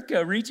named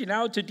Erica reaching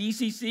out to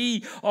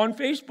DCC on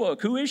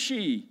Facebook. Who is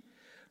she?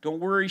 Don't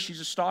worry,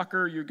 she's a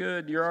stalker. You're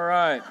good. You're all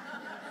right.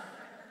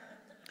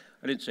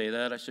 I didn't say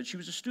that. I said she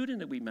was a student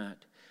that we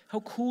met.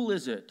 How cool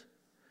is it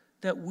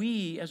that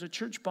we, as a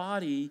church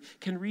body,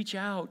 can reach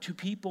out to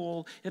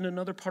people in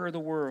another part of the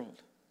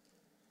world?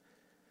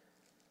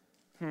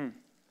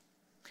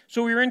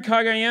 So we were in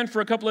Cagayan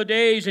for a couple of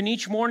days, and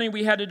each morning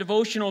we had a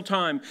devotional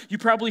time. You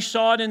probably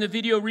saw it in the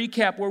video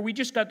recap where we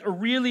just got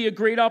a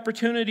great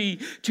opportunity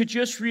to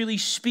just really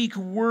speak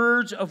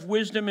words of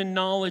wisdom and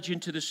knowledge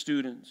into the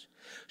students.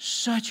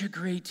 Such a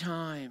great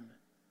time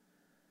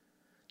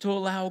to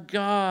allow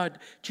God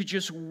to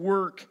just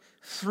work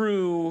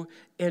through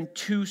and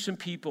to some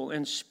people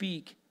and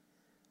speak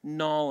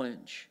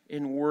knowledge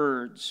in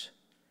words.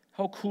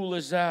 How cool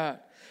is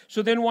that?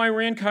 So then why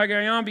we're in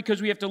Cagayan?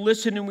 Because we have to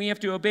listen and we have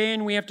to obey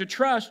and we have to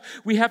trust.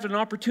 We have an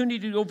opportunity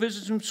to go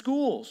visit some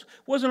schools.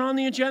 Wasn't on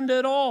the agenda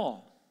at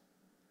all.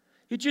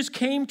 It just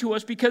came to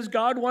us because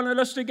God wanted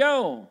us to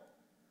go.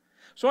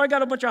 So I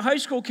got a bunch of high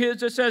school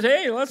kids that says,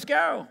 hey, let's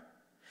go.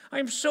 I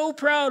am so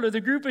proud of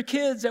the group of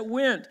kids that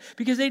went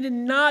because they did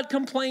not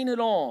complain at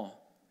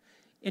all.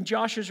 And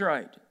Josh is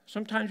right.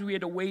 Sometimes we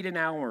had to wait an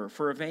hour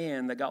for a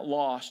van that got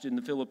lost in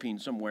the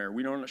Philippines somewhere.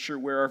 We're not sure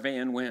where our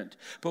van went,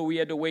 but we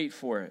had to wait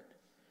for it.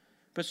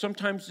 But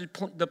sometimes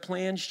the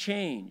plans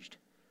changed.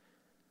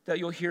 That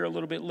you'll hear a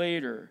little bit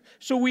later.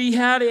 So we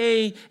had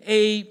a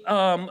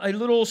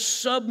little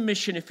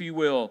submission, if you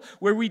will,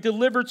 where we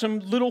delivered some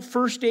little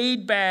first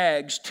aid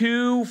bags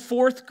to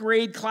fourth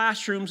grade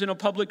classrooms in a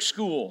public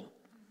school.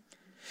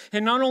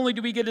 And not only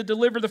do we get to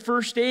deliver the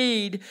first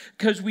aid,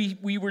 because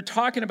we were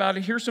talking about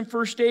it, here's some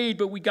first aid,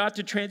 but we got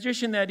to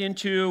transition that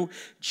into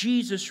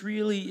Jesus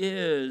really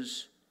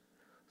is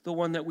the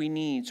one that we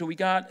need. So we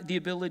got the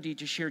ability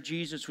to share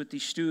Jesus with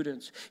these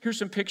students. Here's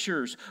some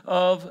pictures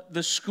of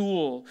the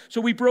school.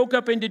 So we broke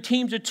up into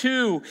teams of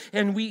 2,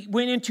 and we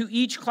went into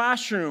each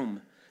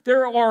classroom.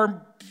 There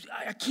are,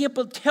 I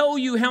can't tell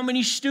you how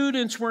many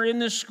students were in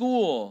this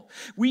school.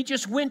 We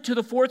just went to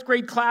the fourth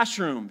grade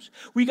classrooms.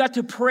 We got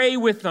to pray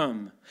with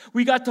them.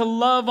 We got to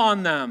love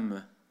on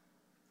them.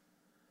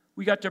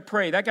 We got to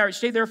pray. That guy,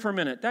 stay there for a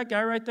minute. That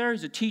guy right there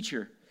is a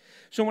teacher.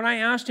 So when I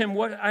asked him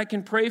what I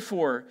can pray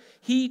for,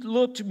 he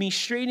looked me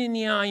straight in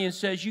the eye and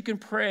says, you can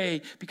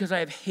pray because I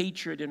have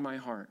hatred in my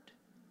heart.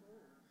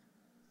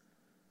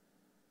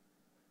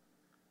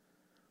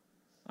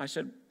 I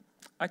said,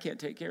 I can't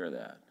take care of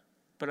that,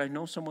 but I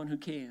know someone who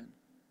can.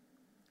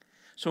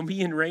 So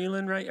me and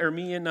Raylan,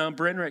 me and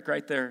Brenrick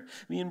right there,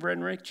 me and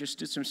Brenrick just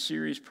did some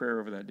serious prayer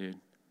over that dude.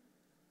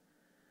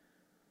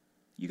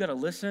 You got to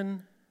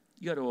listen,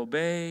 you got to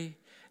obey,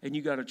 and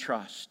you got to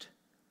trust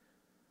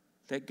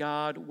that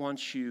God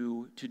wants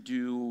you to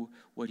do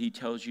what he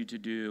tells you to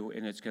do,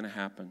 and it's going to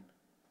happen.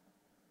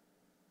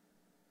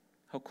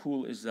 How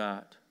cool is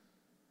that?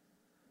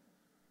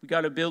 We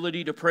got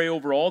ability to pray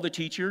over all the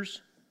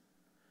teachers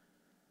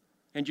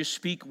and just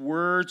speak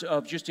words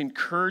of just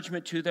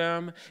encouragement to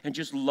them and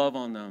just love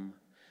on them.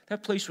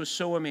 That place was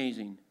so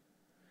amazing.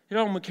 It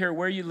don't care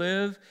where you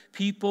live.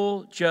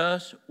 People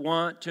just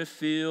want to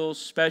feel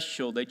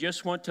special. They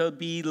just want to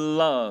be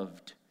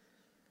loved.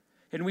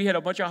 And we had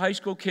a bunch of high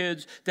school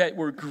kids that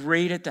were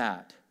great at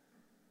that.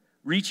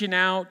 Reaching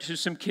out to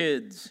some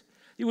kids.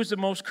 It was the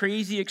most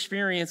crazy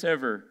experience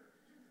ever.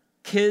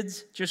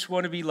 Kids just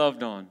want to be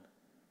loved on.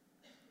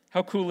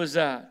 How cool is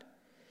that?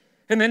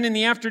 And then in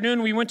the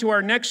afternoon, we went to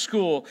our next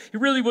school.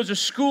 It really was a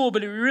school,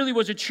 but it really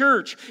was a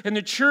church. And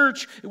the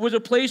church was a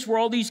place where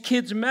all these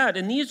kids met.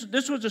 And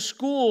this was a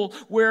school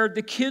where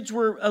the kids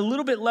were a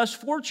little bit less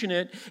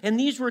fortunate. And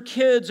these were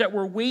kids that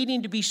were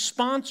waiting to be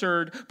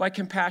sponsored by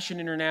Compassion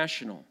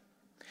International.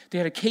 They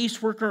had a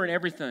caseworker and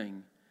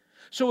everything.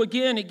 So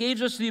again, it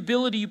gave us the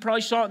ability, you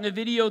probably saw it in the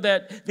video,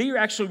 that they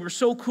actually were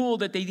so cool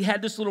that they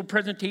had this little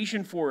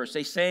presentation for us.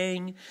 They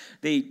sang,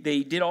 they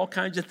did all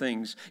kinds of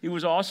things. It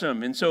was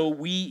awesome. And so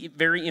we,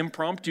 very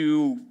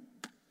impromptu,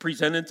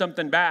 presented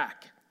something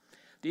back.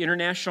 The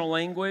international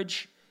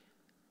language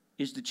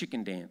is the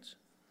chicken dance.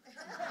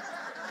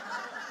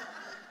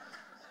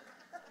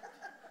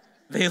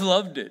 They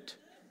loved it.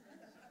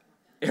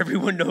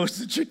 Everyone knows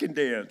the chicken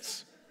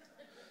dance.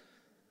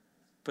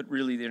 But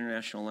really, the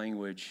international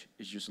language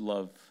is just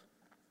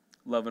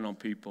loving on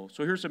people.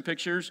 So here's some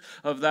pictures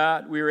of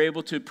that. We were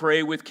able to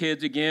pray with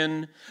kids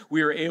again.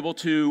 We were able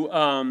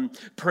to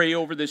pray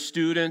over the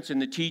students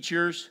and the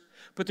teachers.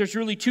 But there's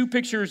really 2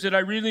 pictures that I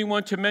really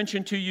want to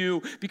mention to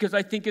you because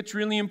I think it's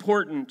really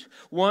important.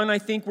 One, I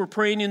think we're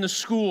praying in the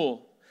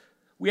school.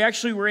 We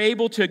actually were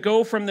able to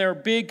go from their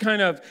big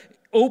kind of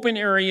open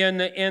area,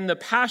 and the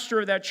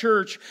pastor of that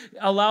church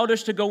allowed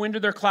us to go into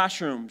their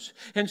classrooms.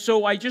 And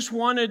so I just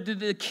wanted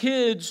the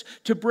kids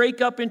to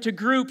break up into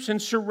groups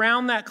and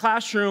surround that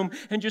classroom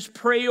and just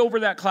pray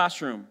over that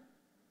classroom.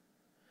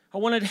 I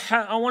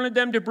wanted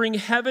them to bring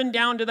heaven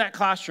down to that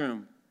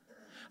classroom.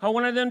 I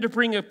wanted them to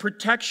bring a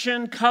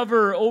protection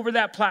cover over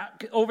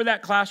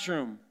that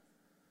classroom.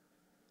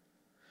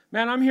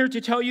 Man, I'm here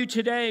to tell you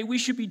today, we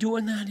should be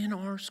doing that in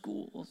our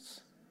schools.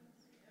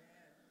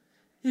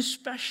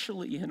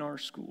 Especially in our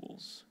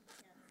schools.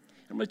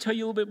 I'm going to tell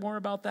you a little bit more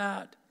about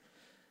that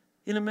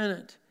in a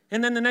minute.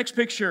 And then the next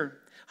picture,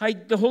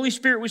 the Holy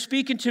Spirit was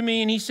speaking to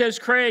me and he says,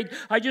 Craig,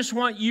 I just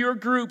want your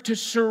group to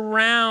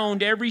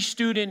surround every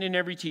student and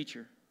every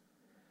teacher.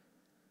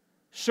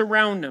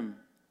 Surround them.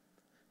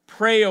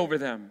 Pray over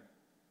them.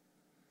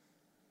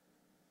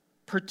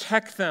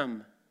 Protect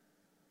them.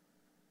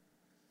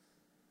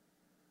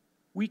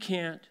 We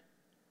can't,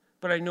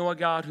 but I know a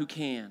God who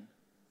can.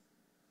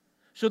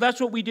 So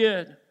that's what we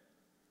did.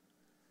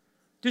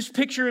 This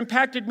picture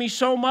impacted me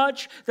so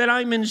much that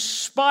I'm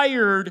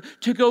inspired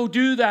to go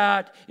do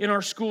that in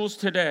our schools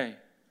today.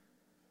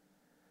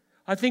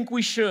 I think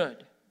we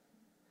should.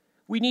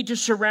 We need to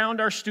surround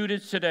our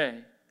students today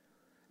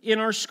in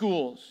our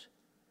schools.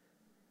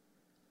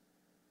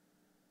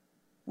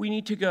 We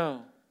need to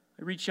go.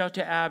 I reached out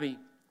to Abby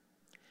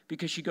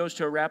because she goes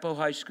to Arapahoe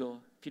High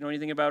School. If you know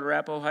anything about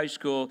Arapahoe High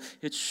School,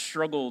 it's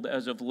struggled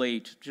as of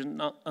late, just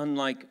not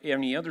unlike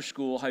any other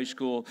school, high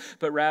school,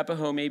 but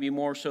Arapahoe maybe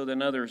more so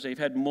than others. They've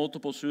had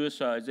multiple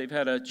suicides. They've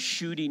had a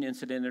shooting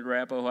incident at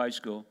Arapahoe High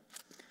School.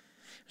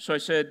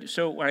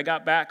 So when I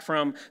got back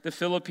from the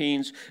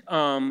Philippines,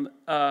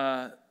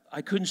 I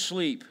couldn't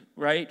sleep,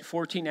 right?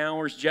 14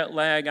 hours, jet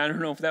lag. I don't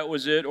know if that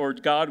was it or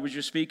God was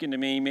just speaking to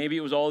me. Maybe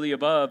it was all the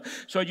above.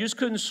 So I just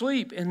couldn't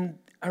sleep. And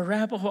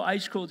Arapahoe High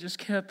School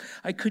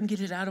I couldn't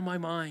get it out of my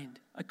mind.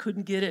 I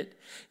couldn't get it.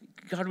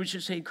 God was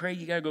just saying,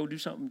 Craig, you got to go do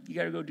something. You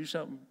got to go do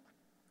something.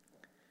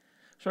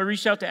 So I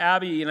reached out to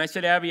Abby, and I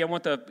said, Abby, I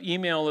want the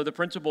email of the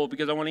principal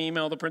because I want to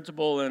email the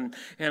principal, and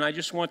I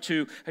just want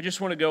to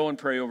go and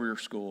pray over your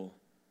school.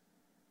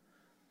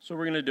 So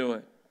we're going to do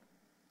it.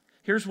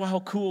 Here's how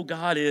cool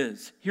God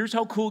is. Here's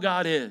how cool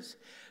God is.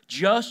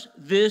 Just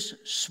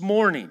this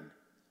morning,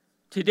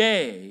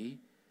 today,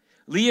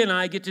 Leah and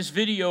I get this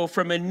video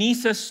from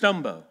Anissa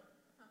Stumbo,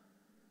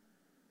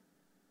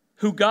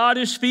 who God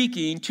is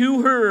speaking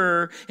to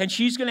her, and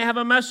she's going to have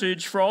a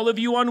message for all of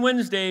you on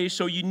Wednesday,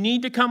 so you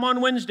need to come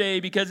on Wednesday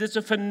because it's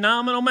a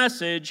phenomenal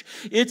message.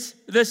 It's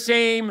the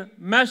same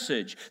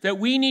message that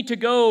we need to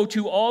go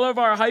to all of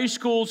our high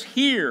schools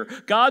here.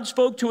 God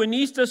spoke to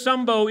Anissa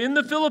Stumbo in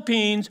the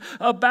Philippines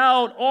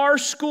about our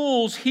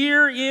schools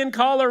here in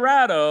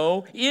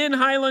Colorado, in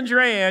Highlands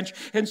Ranch,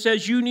 and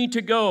says you need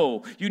to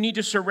go. You need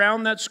to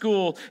surround that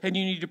school, and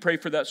you need to pray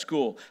for that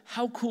school.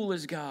 How cool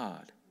is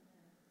God?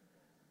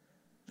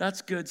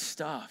 That's good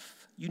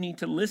stuff. You need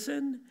to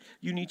listen,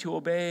 you need to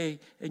obey,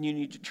 and you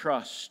need to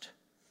trust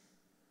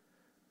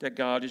that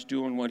God is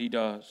doing what he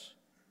does.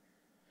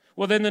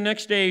 Well, then the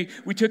next day,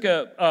 we took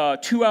a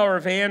 2-hour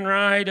van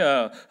ride,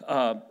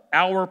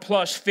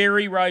 hour-plus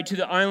ferry ride to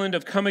the island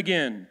of Come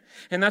Again.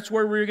 And that's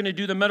where we were going to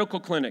do the medical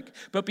clinic.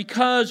 But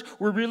because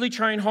we're really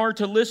trying hard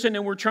to listen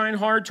and we're trying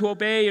hard to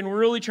obey and we're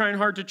really trying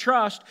hard to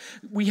trust,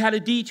 we had a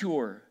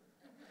detour.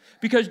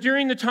 Because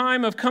during the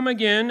time of Come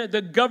Again,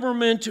 the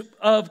government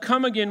of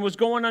Come Again was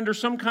going under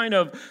some kind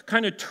of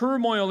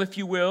turmoil, if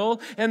you will,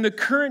 and the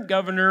current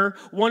governor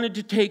wanted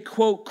to take,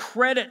 quote,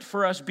 credit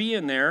for us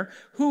being there.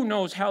 Who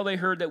knows how they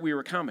heard that we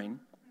were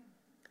coming?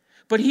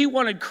 But he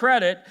wanted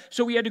credit,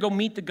 so we had to go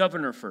meet the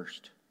governor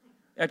first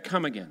at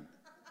Come Again.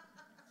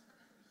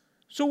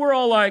 So we're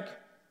all like,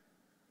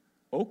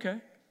 okay.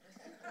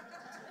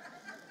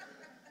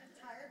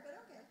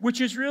 Which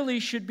is really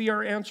should be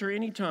our answer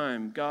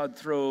anytime God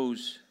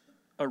throws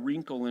a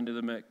wrinkle into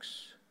the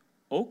mix.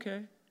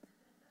 Okay.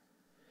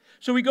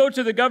 So we go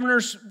to the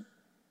governor's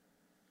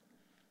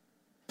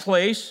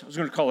place. I was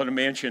going to call it a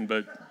mansion, but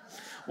it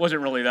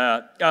wasn't really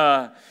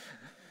that.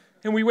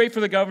 And we wait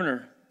for the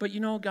governor. But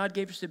God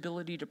gave us the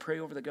ability to pray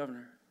over the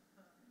governor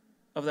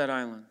of that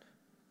island.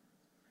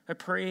 I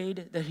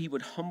prayed that he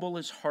would humble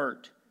his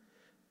heart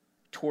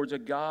towards a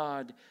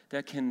God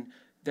that can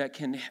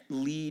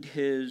lead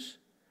his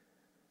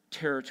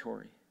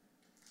territory.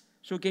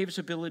 So it gave us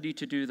ability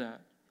to do that.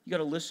 You got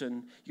to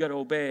listen, you got to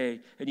obey,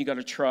 and you got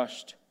to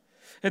trust.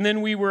 And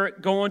then we were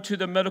going to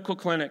the medical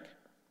clinic.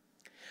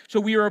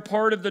 So we are a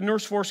part of the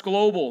Nurse Force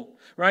Global,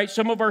 right?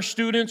 Some of our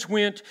students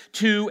went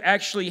to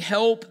actually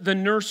help the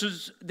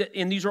nurses,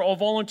 and these are all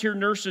volunteer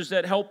nurses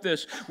that help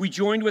this. We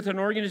joined with an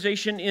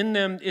organization in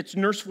them. It's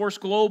Nurse Force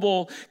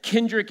Global.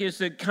 Kendrick is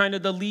the kind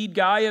of the lead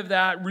guy of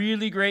that,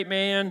 really great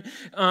man.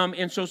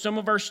 And so some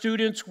of our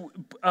students were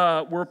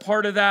a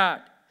part of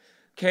that.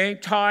 Okay,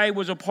 Ty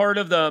was a part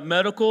of the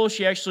medical.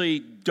 She actually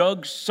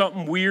dug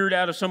something weird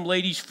out of some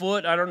lady's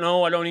foot. I don't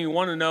know. I don't even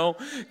want to know.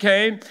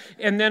 Okay,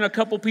 and then a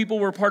couple people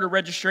were part of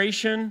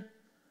registration.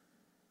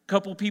 A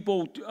couple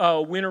people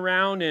went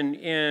around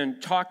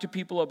and talked to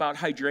people about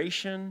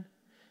hydration.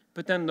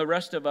 But then the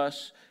rest of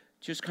us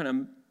just kind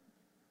of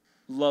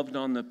loved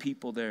on the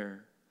people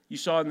there. You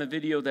saw in the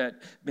video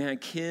that, man,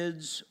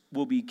 kids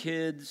will be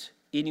kids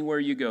anywhere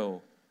you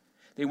go.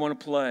 They want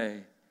to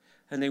play.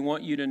 And they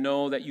want you to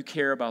know that you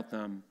care about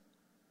them.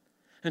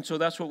 And so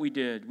that's what we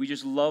did. We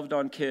just loved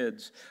on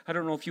kids. I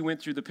don't know if you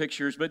went through the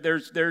pictures, but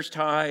there's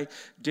Ty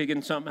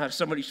digging something out of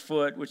somebody's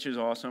foot, which is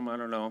awesome. I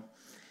don't know.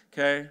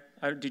 Okay?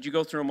 Did you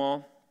go through them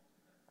all?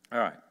 All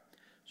right.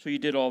 So you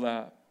did all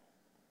that.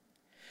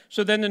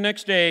 So then the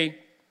next day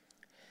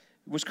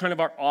was kind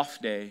of our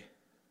off day.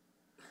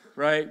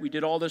 Right? We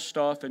did all this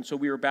stuff, and so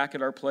we were back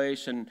at our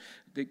place, and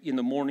in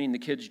the morning, the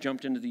kids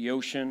jumped into the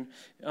ocean,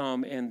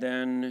 and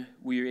then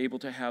we were able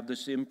to have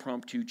this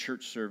impromptu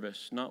church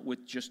service, not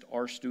with just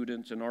our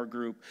students and our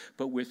group,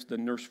 but with the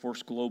Nurse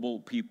Force Global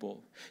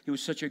people. It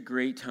was such a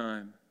great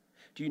time.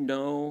 Do you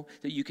know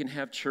that you can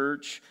have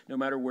church no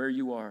matter where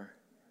you are?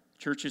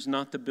 Church is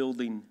not the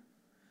building.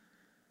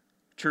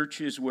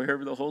 Church is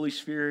wherever the Holy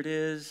Spirit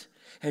is,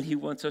 and he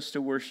wants us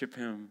to worship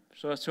him.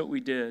 So that's what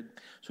we did.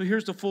 So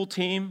here's the full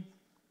team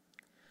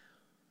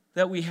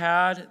that we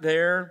had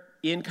there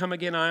in Come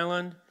Again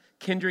Island.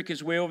 Kendrick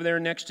is way over there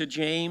next to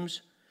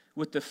James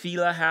with the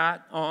Fila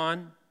hat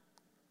on.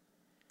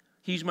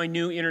 He's my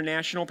new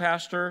international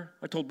pastor.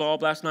 I told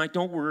Bob last night,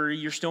 don't worry,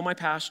 you're still my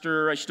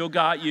pastor. I still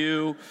got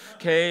you,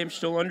 okay? I'm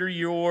still under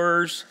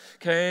yours,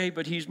 okay?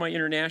 But he's my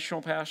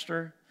international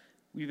pastor.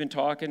 We've been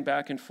talking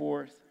back and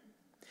forth.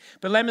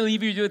 But let me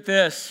leave you with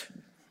this.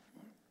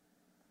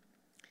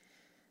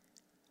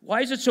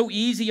 Why is it so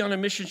easy on a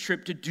mission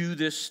trip to do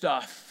this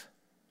stuff?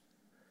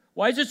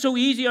 Why is it so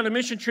easy on a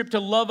mission trip to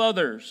love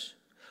others?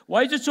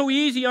 Why is it so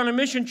easy on a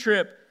mission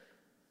trip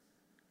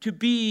to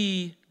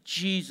be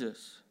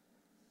Jesus?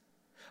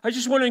 I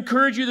just want to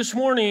encourage you this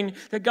morning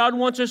that God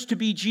wants us to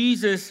be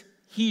Jesus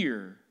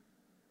here,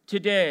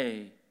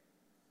 today.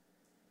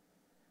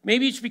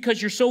 Maybe it's because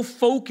you're so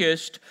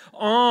focused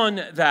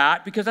on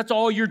that, because that's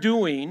all you're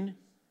doing.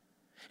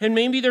 And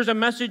maybe there's a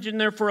message in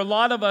there for a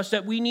lot of us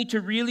that we need to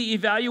really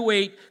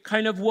evaluate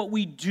kind of what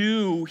we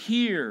do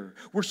here.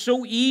 We're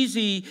so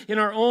easy in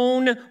our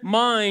own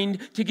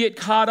mind to get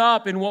caught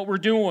up in what we're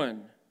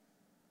doing.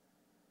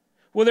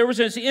 Well, there was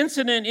this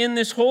incident in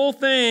this whole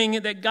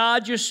thing that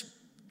God just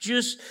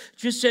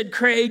said,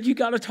 Craig, you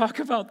got to talk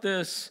about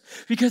this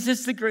because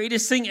it's the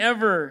greatest thing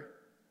ever.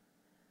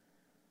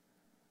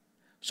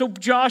 So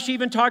Josh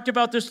even talked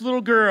about this little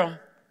girl.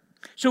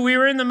 So we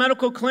were in the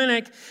medical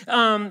clinic.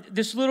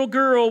 This little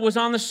girl was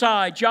on the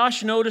side.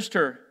 Josh noticed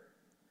her.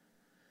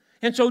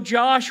 And so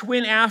Josh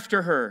went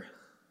after her.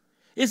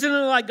 Isn't it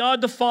like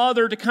God the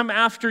Father to come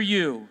after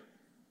you?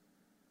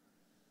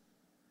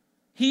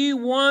 He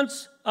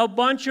wants a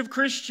bunch of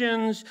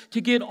Christians to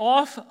get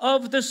off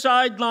of the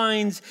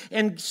sidelines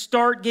and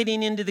start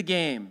getting into the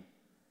game.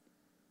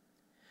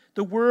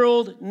 The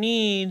world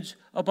needs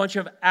a bunch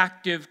of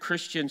active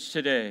Christians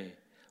today,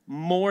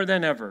 more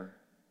than ever.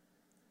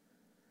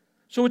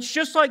 So it's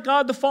just like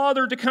God the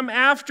Father to come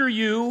after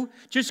you,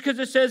 just because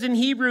it says in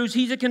Hebrews,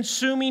 He's a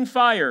consuming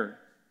fire.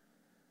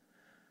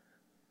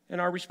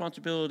 And our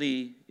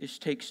responsibility is to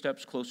take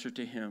steps closer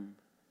to Him.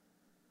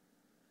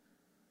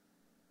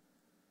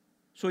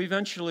 So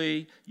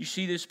eventually, you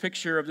see this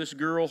picture of this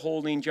girl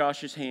holding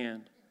Josh's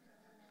hand.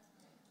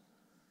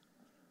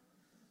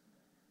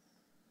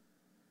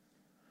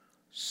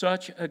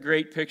 Such a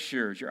great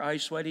picture. Is your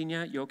eyes sweating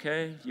yet? You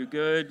okay? You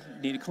good?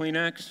 Need a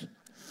Kleenex?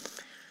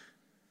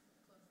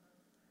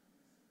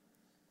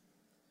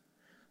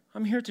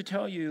 I'm here to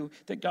tell you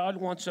that God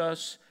wants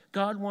us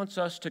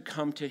to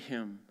come to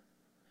Him.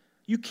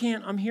 You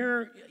can't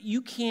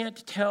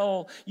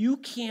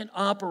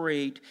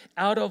operate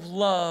out of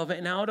love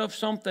and out of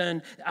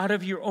something out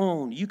of your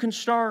own. You can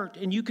start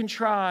and you can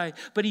try,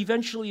 but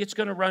eventually it's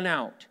going to run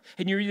out.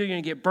 And you're either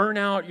going to get burnt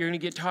out, you're going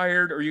to get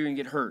tired, or you're going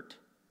to get hurt.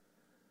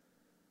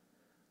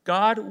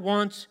 God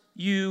wants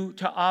you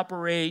to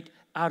operate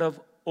out of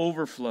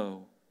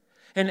overflow.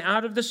 And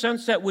out of the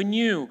sense that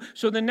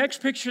so the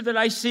next picture that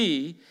I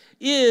see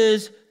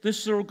is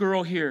this little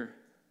girl here.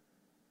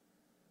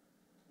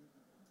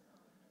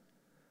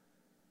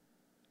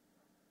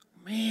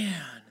 Man,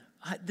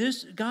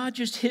 God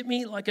just hit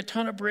me like a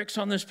ton of bricks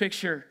on this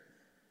picture.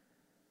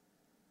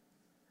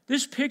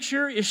 This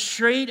picture is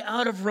straight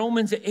out of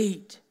Romans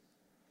 8.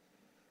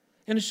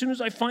 And as soon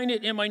as I find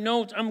it in my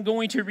notes, I'm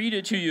going to read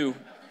it to you.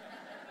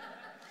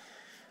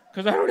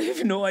 Because I don't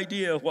have no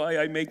idea why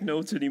I make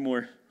notes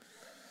anymore.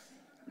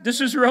 This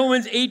is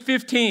Romans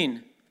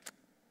 8:15.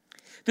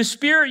 The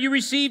Spirit you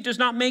received does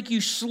not make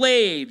you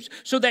slaves,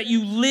 so that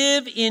you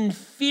live in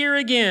fear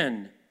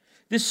again.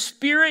 The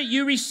Spirit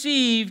you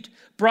received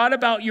brought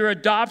about your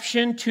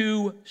adoption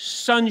to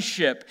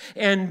sonship,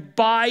 and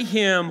by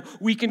Him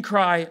we can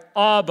cry,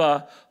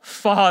 Abba,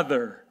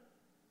 Father.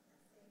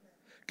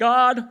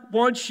 God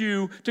wants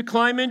you to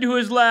climb into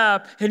His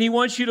lap, and He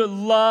wants you to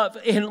love,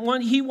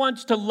 and He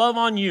wants to love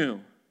on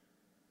you.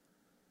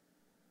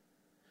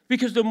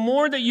 Because the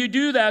more that you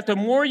do that, the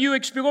more you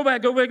go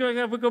back.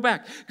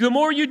 The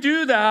more you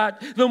do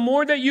that, the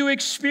more that you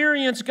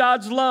experience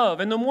God's love.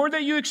 And the more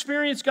that you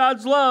experience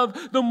God's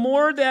love, the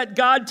more that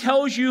God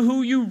tells you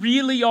who you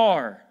really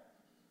are.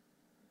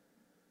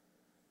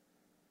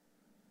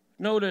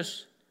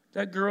 Notice,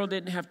 that girl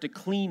didn't have to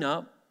clean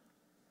up.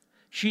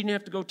 She didn't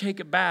have to go take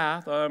a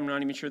bath. I'm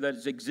not even sure that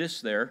it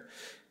exists there.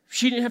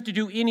 She didn't have to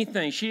do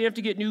anything. She didn't have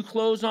to get new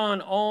clothes on.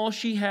 All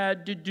she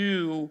had to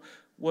do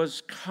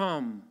was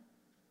come.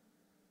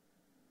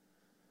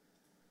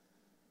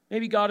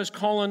 Maybe God is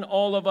calling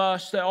all of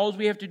us that all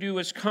we have to do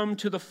is come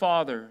to the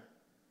Father.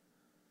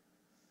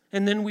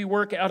 And then we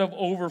work out of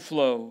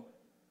overflow.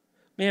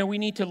 Man, we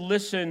need to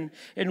listen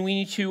and we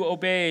need to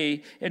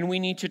obey and we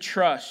need to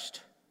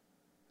trust.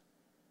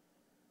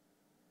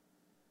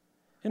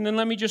 And then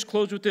let me just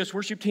close with this.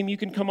 Worship team, you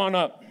can come on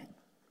up.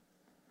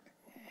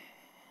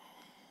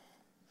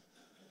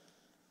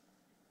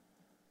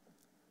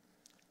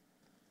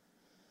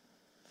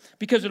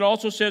 Because it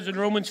also says in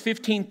Romans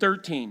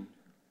 15:13,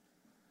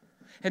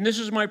 and this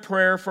is my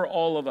prayer for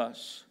all of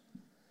us.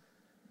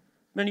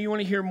 Many of you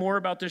want to hear more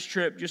about this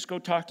trip, just go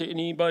talk to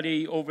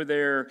anybody over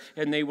there,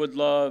 and they would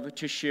love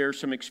to share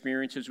some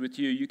experiences with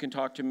you. You can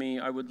talk to me.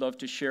 I would love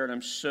to share it.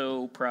 I'm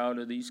so proud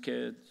of these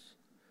kids.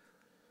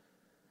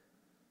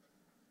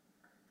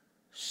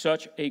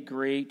 Such a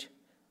great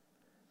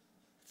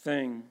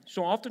thing.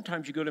 So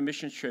oftentimes you go to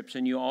mission trips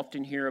and you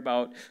often hear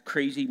about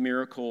crazy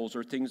miracles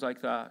or things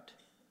like that.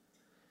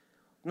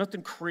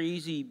 Nothing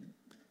crazy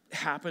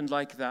happened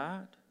like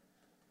that.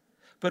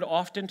 But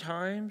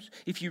oftentimes,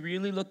 if you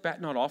really look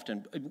back, not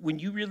often, when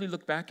you really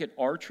look back at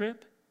our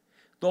trip,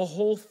 the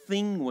whole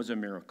thing was a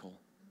miracle.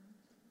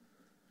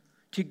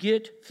 To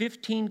get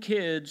 15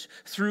 kids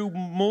through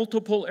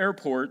multiple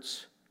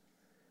airports,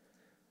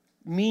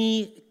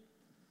 I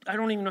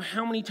don't even know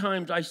how many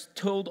times I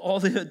told all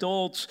the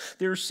adults,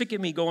 they were sick of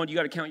me going, you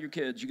got to count your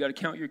kids, you got to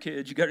count your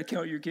kids, you got to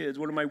count your kids.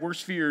 One of my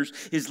worst fears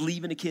is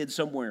leaving a kid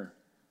somewhere.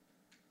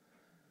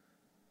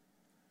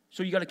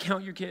 So you got to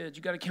count your kids,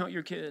 you got to count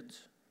your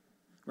kids,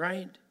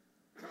 right?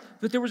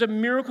 But there was a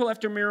miracle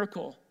after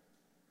miracle.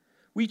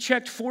 We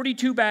checked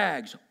 42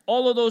 bags.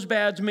 All of those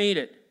bags made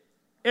it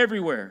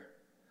everywhere.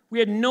 We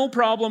had no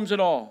problems at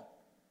all.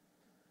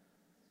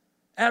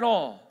 At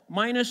all.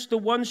 Minus the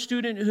one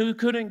student who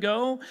couldn't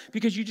go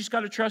because you just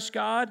got to trust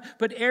God.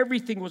 But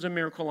everything was a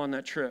miracle on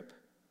that trip.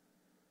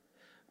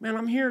 Man,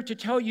 I'm here to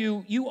tell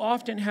you, you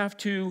often have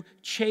to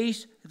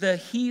chase the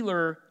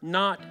healer,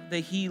 not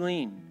the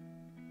healing.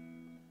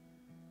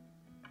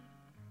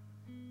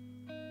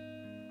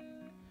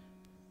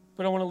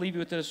 But I want to leave you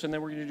with this, and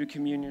then we're going to do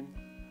communion.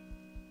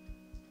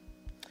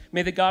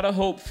 May the God of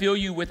hope fill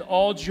you with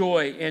all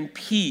joy and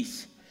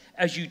peace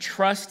as you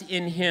trust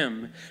in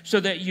him, so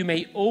that you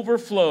may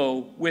overflow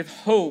with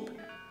hope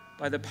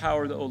by the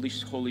power of the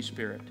Holy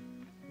Spirit.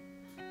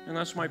 And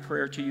that's my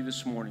prayer to you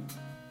this morning.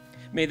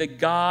 May the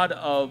God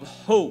of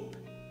hope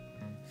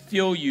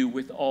fill you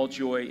with all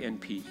joy and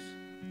peace,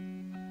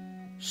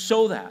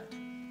 so that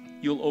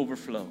you'll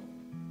overflow.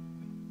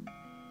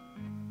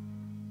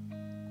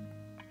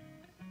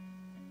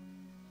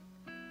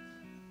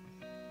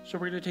 So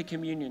we're going to take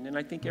communion. And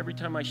I think every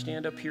time I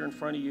stand up here in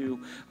front of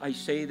you, I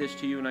say this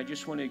to you, and I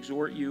just want to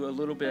exhort you a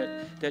little bit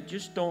that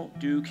just don't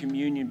do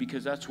communion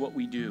because that's what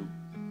we do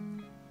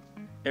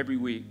every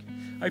week.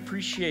 I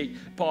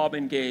appreciate Bob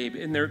and Gabe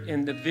and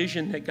the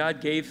vision that God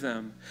gave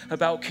them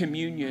about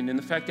communion and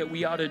the fact that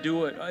we ought to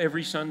do it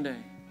every Sunday.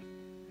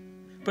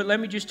 But let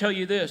me just tell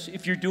you this.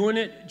 If you're doing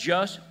it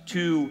just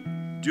to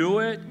do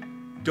it,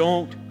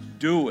 don't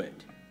do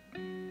it.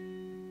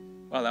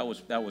 Wow,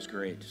 that was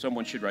great.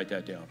 Someone should write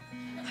that down.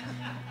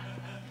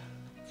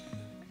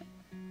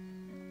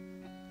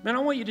 Man, I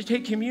want you to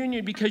take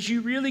communion because you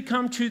really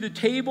come to the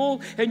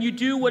table and you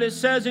do what it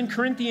says in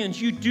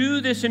Corinthians. You do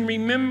this in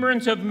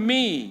remembrance of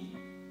me.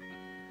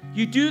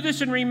 You do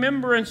this in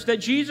remembrance that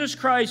Jesus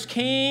Christ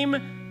came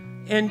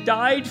and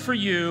died for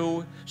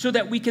you so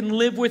that we can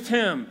live with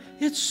him.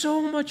 It's so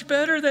much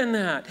better than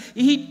that.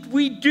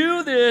 We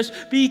do this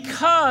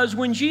because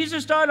when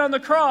Jesus died on the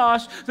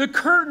cross, the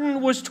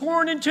curtain was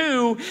torn in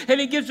two and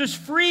it gives us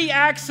free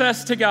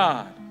access to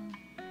God.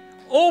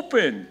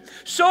 Open,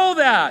 so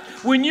that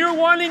when you're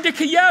wanting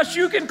to, yes,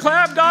 you can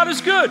clap, God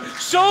is good,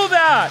 so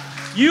that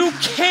you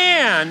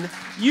can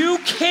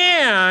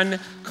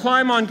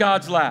climb on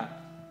God's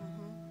lap.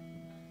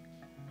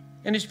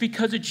 And it's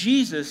because of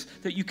Jesus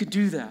that you can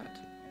do that.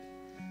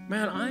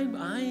 Man,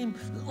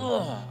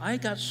 I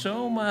got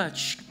so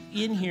much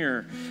in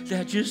here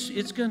that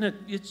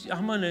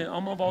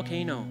I'm a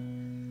volcano.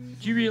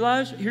 Do you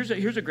realize? Here's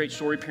a great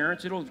story,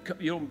 parents.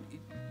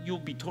 You'll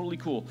be totally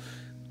cool.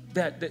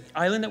 That the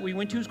island that we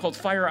went to is called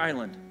Fire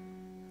Island.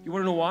 You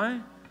want to know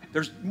why?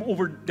 There's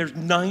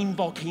 9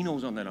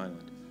 volcanoes on that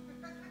island.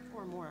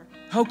 Or more.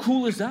 How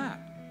cool is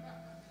that?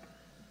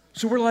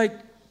 So we're like,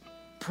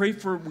 pray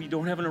for we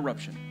don't have an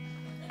eruption.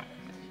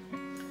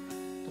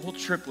 The whole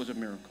trip was a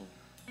miracle.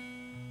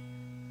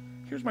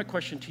 Here's my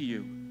question to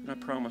you, and I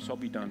promise I'll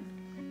be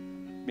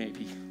done.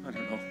 Maybe, I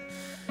don't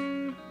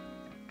know.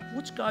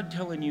 What's God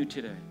telling you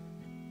today?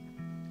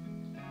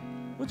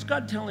 What's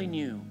God telling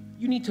you?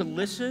 You need to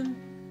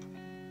listen.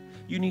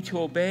 You need to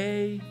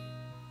obey,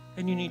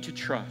 and you need to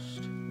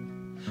trust.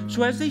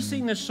 So as they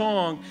sing this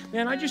song,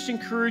 man, I just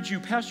encourage you,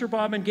 Pastor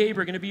Bob and Gabe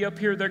are going to be up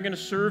here. They're going to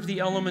serve the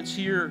elements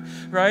here,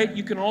 right?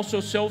 You can also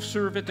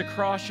self-serve at the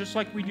cross just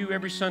like we do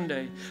every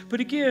Sunday.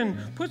 But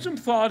again, put some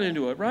thought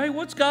into it, right?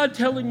 What's God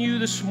telling you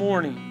this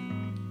morning?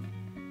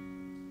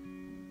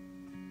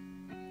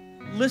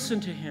 Listen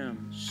to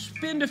him.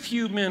 Spend a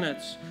few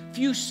minutes,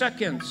 few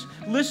seconds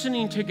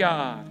listening to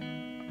God,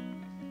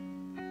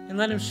 and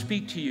let him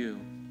speak to you.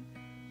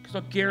 I'll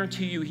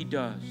guarantee you he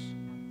does.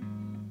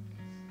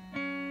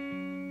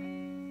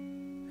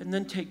 And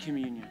then take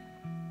communion.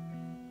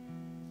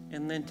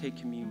 And then take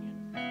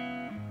communion.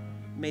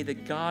 May the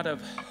God of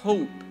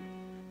hope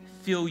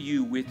fill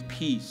you with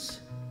peace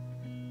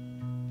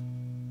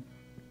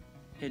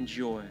and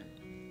joy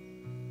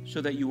so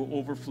that you will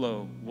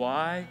overflow.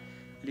 Why?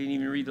 I didn't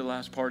even read the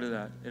last part of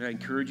that, and I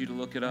encourage you to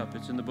look it up.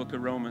 It's in the book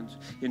of Romans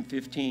in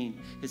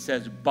 15. It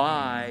says,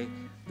 by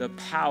the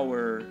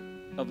power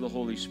of the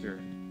Holy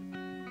Spirit.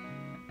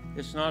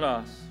 It's not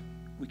us.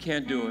 We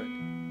can't do it.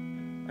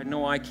 I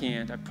know I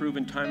can't. I've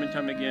proven time and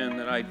time again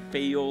that I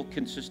fail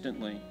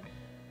consistently.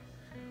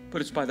 But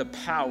it's by the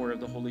power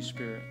of the Holy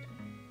Spirit.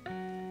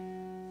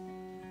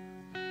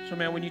 So So,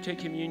 man, when you take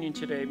communion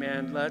today,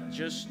 man,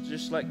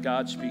 just let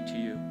God speak to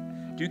you.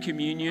 Do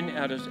communion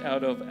out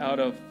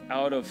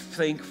of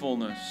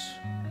thankfulness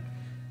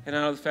and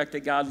out of the fact that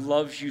God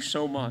loves you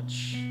so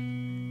much.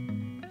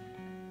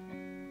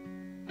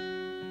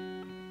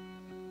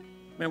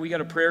 Man, we got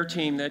a prayer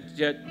team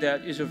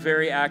that is a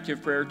very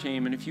active prayer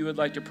team. And if you would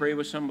like to pray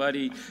with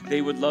somebody,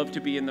 they would love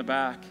to be in the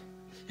back.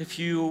 If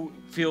you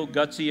feel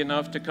gutsy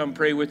enough to come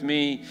pray with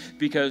me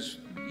because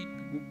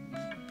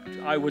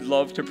I would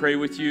love to pray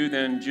with you,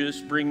 then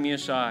just bring me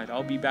aside.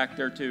 I'll be back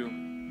there too.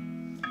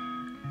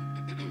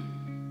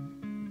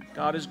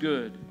 God is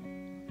good.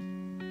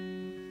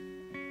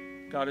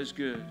 God is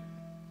good.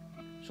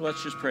 So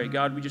let's just pray.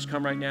 God, we just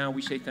come right now.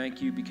 We say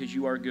thank you because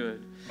you are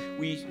good.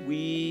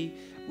 We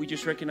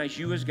just recognize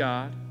you as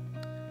God.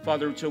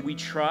 Father, so we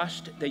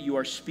trust that you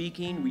are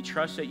speaking. We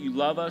trust that you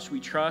love us. We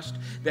trust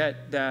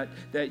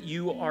that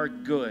you are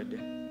good.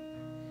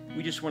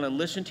 We just want to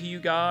listen to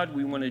you, God.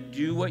 We want to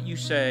do what you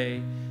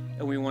say,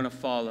 and we want to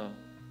follow.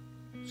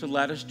 So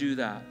let us do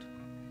that.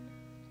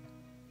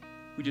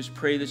 We just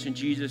pray this in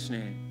Jesus'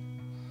 name.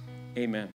 Amen.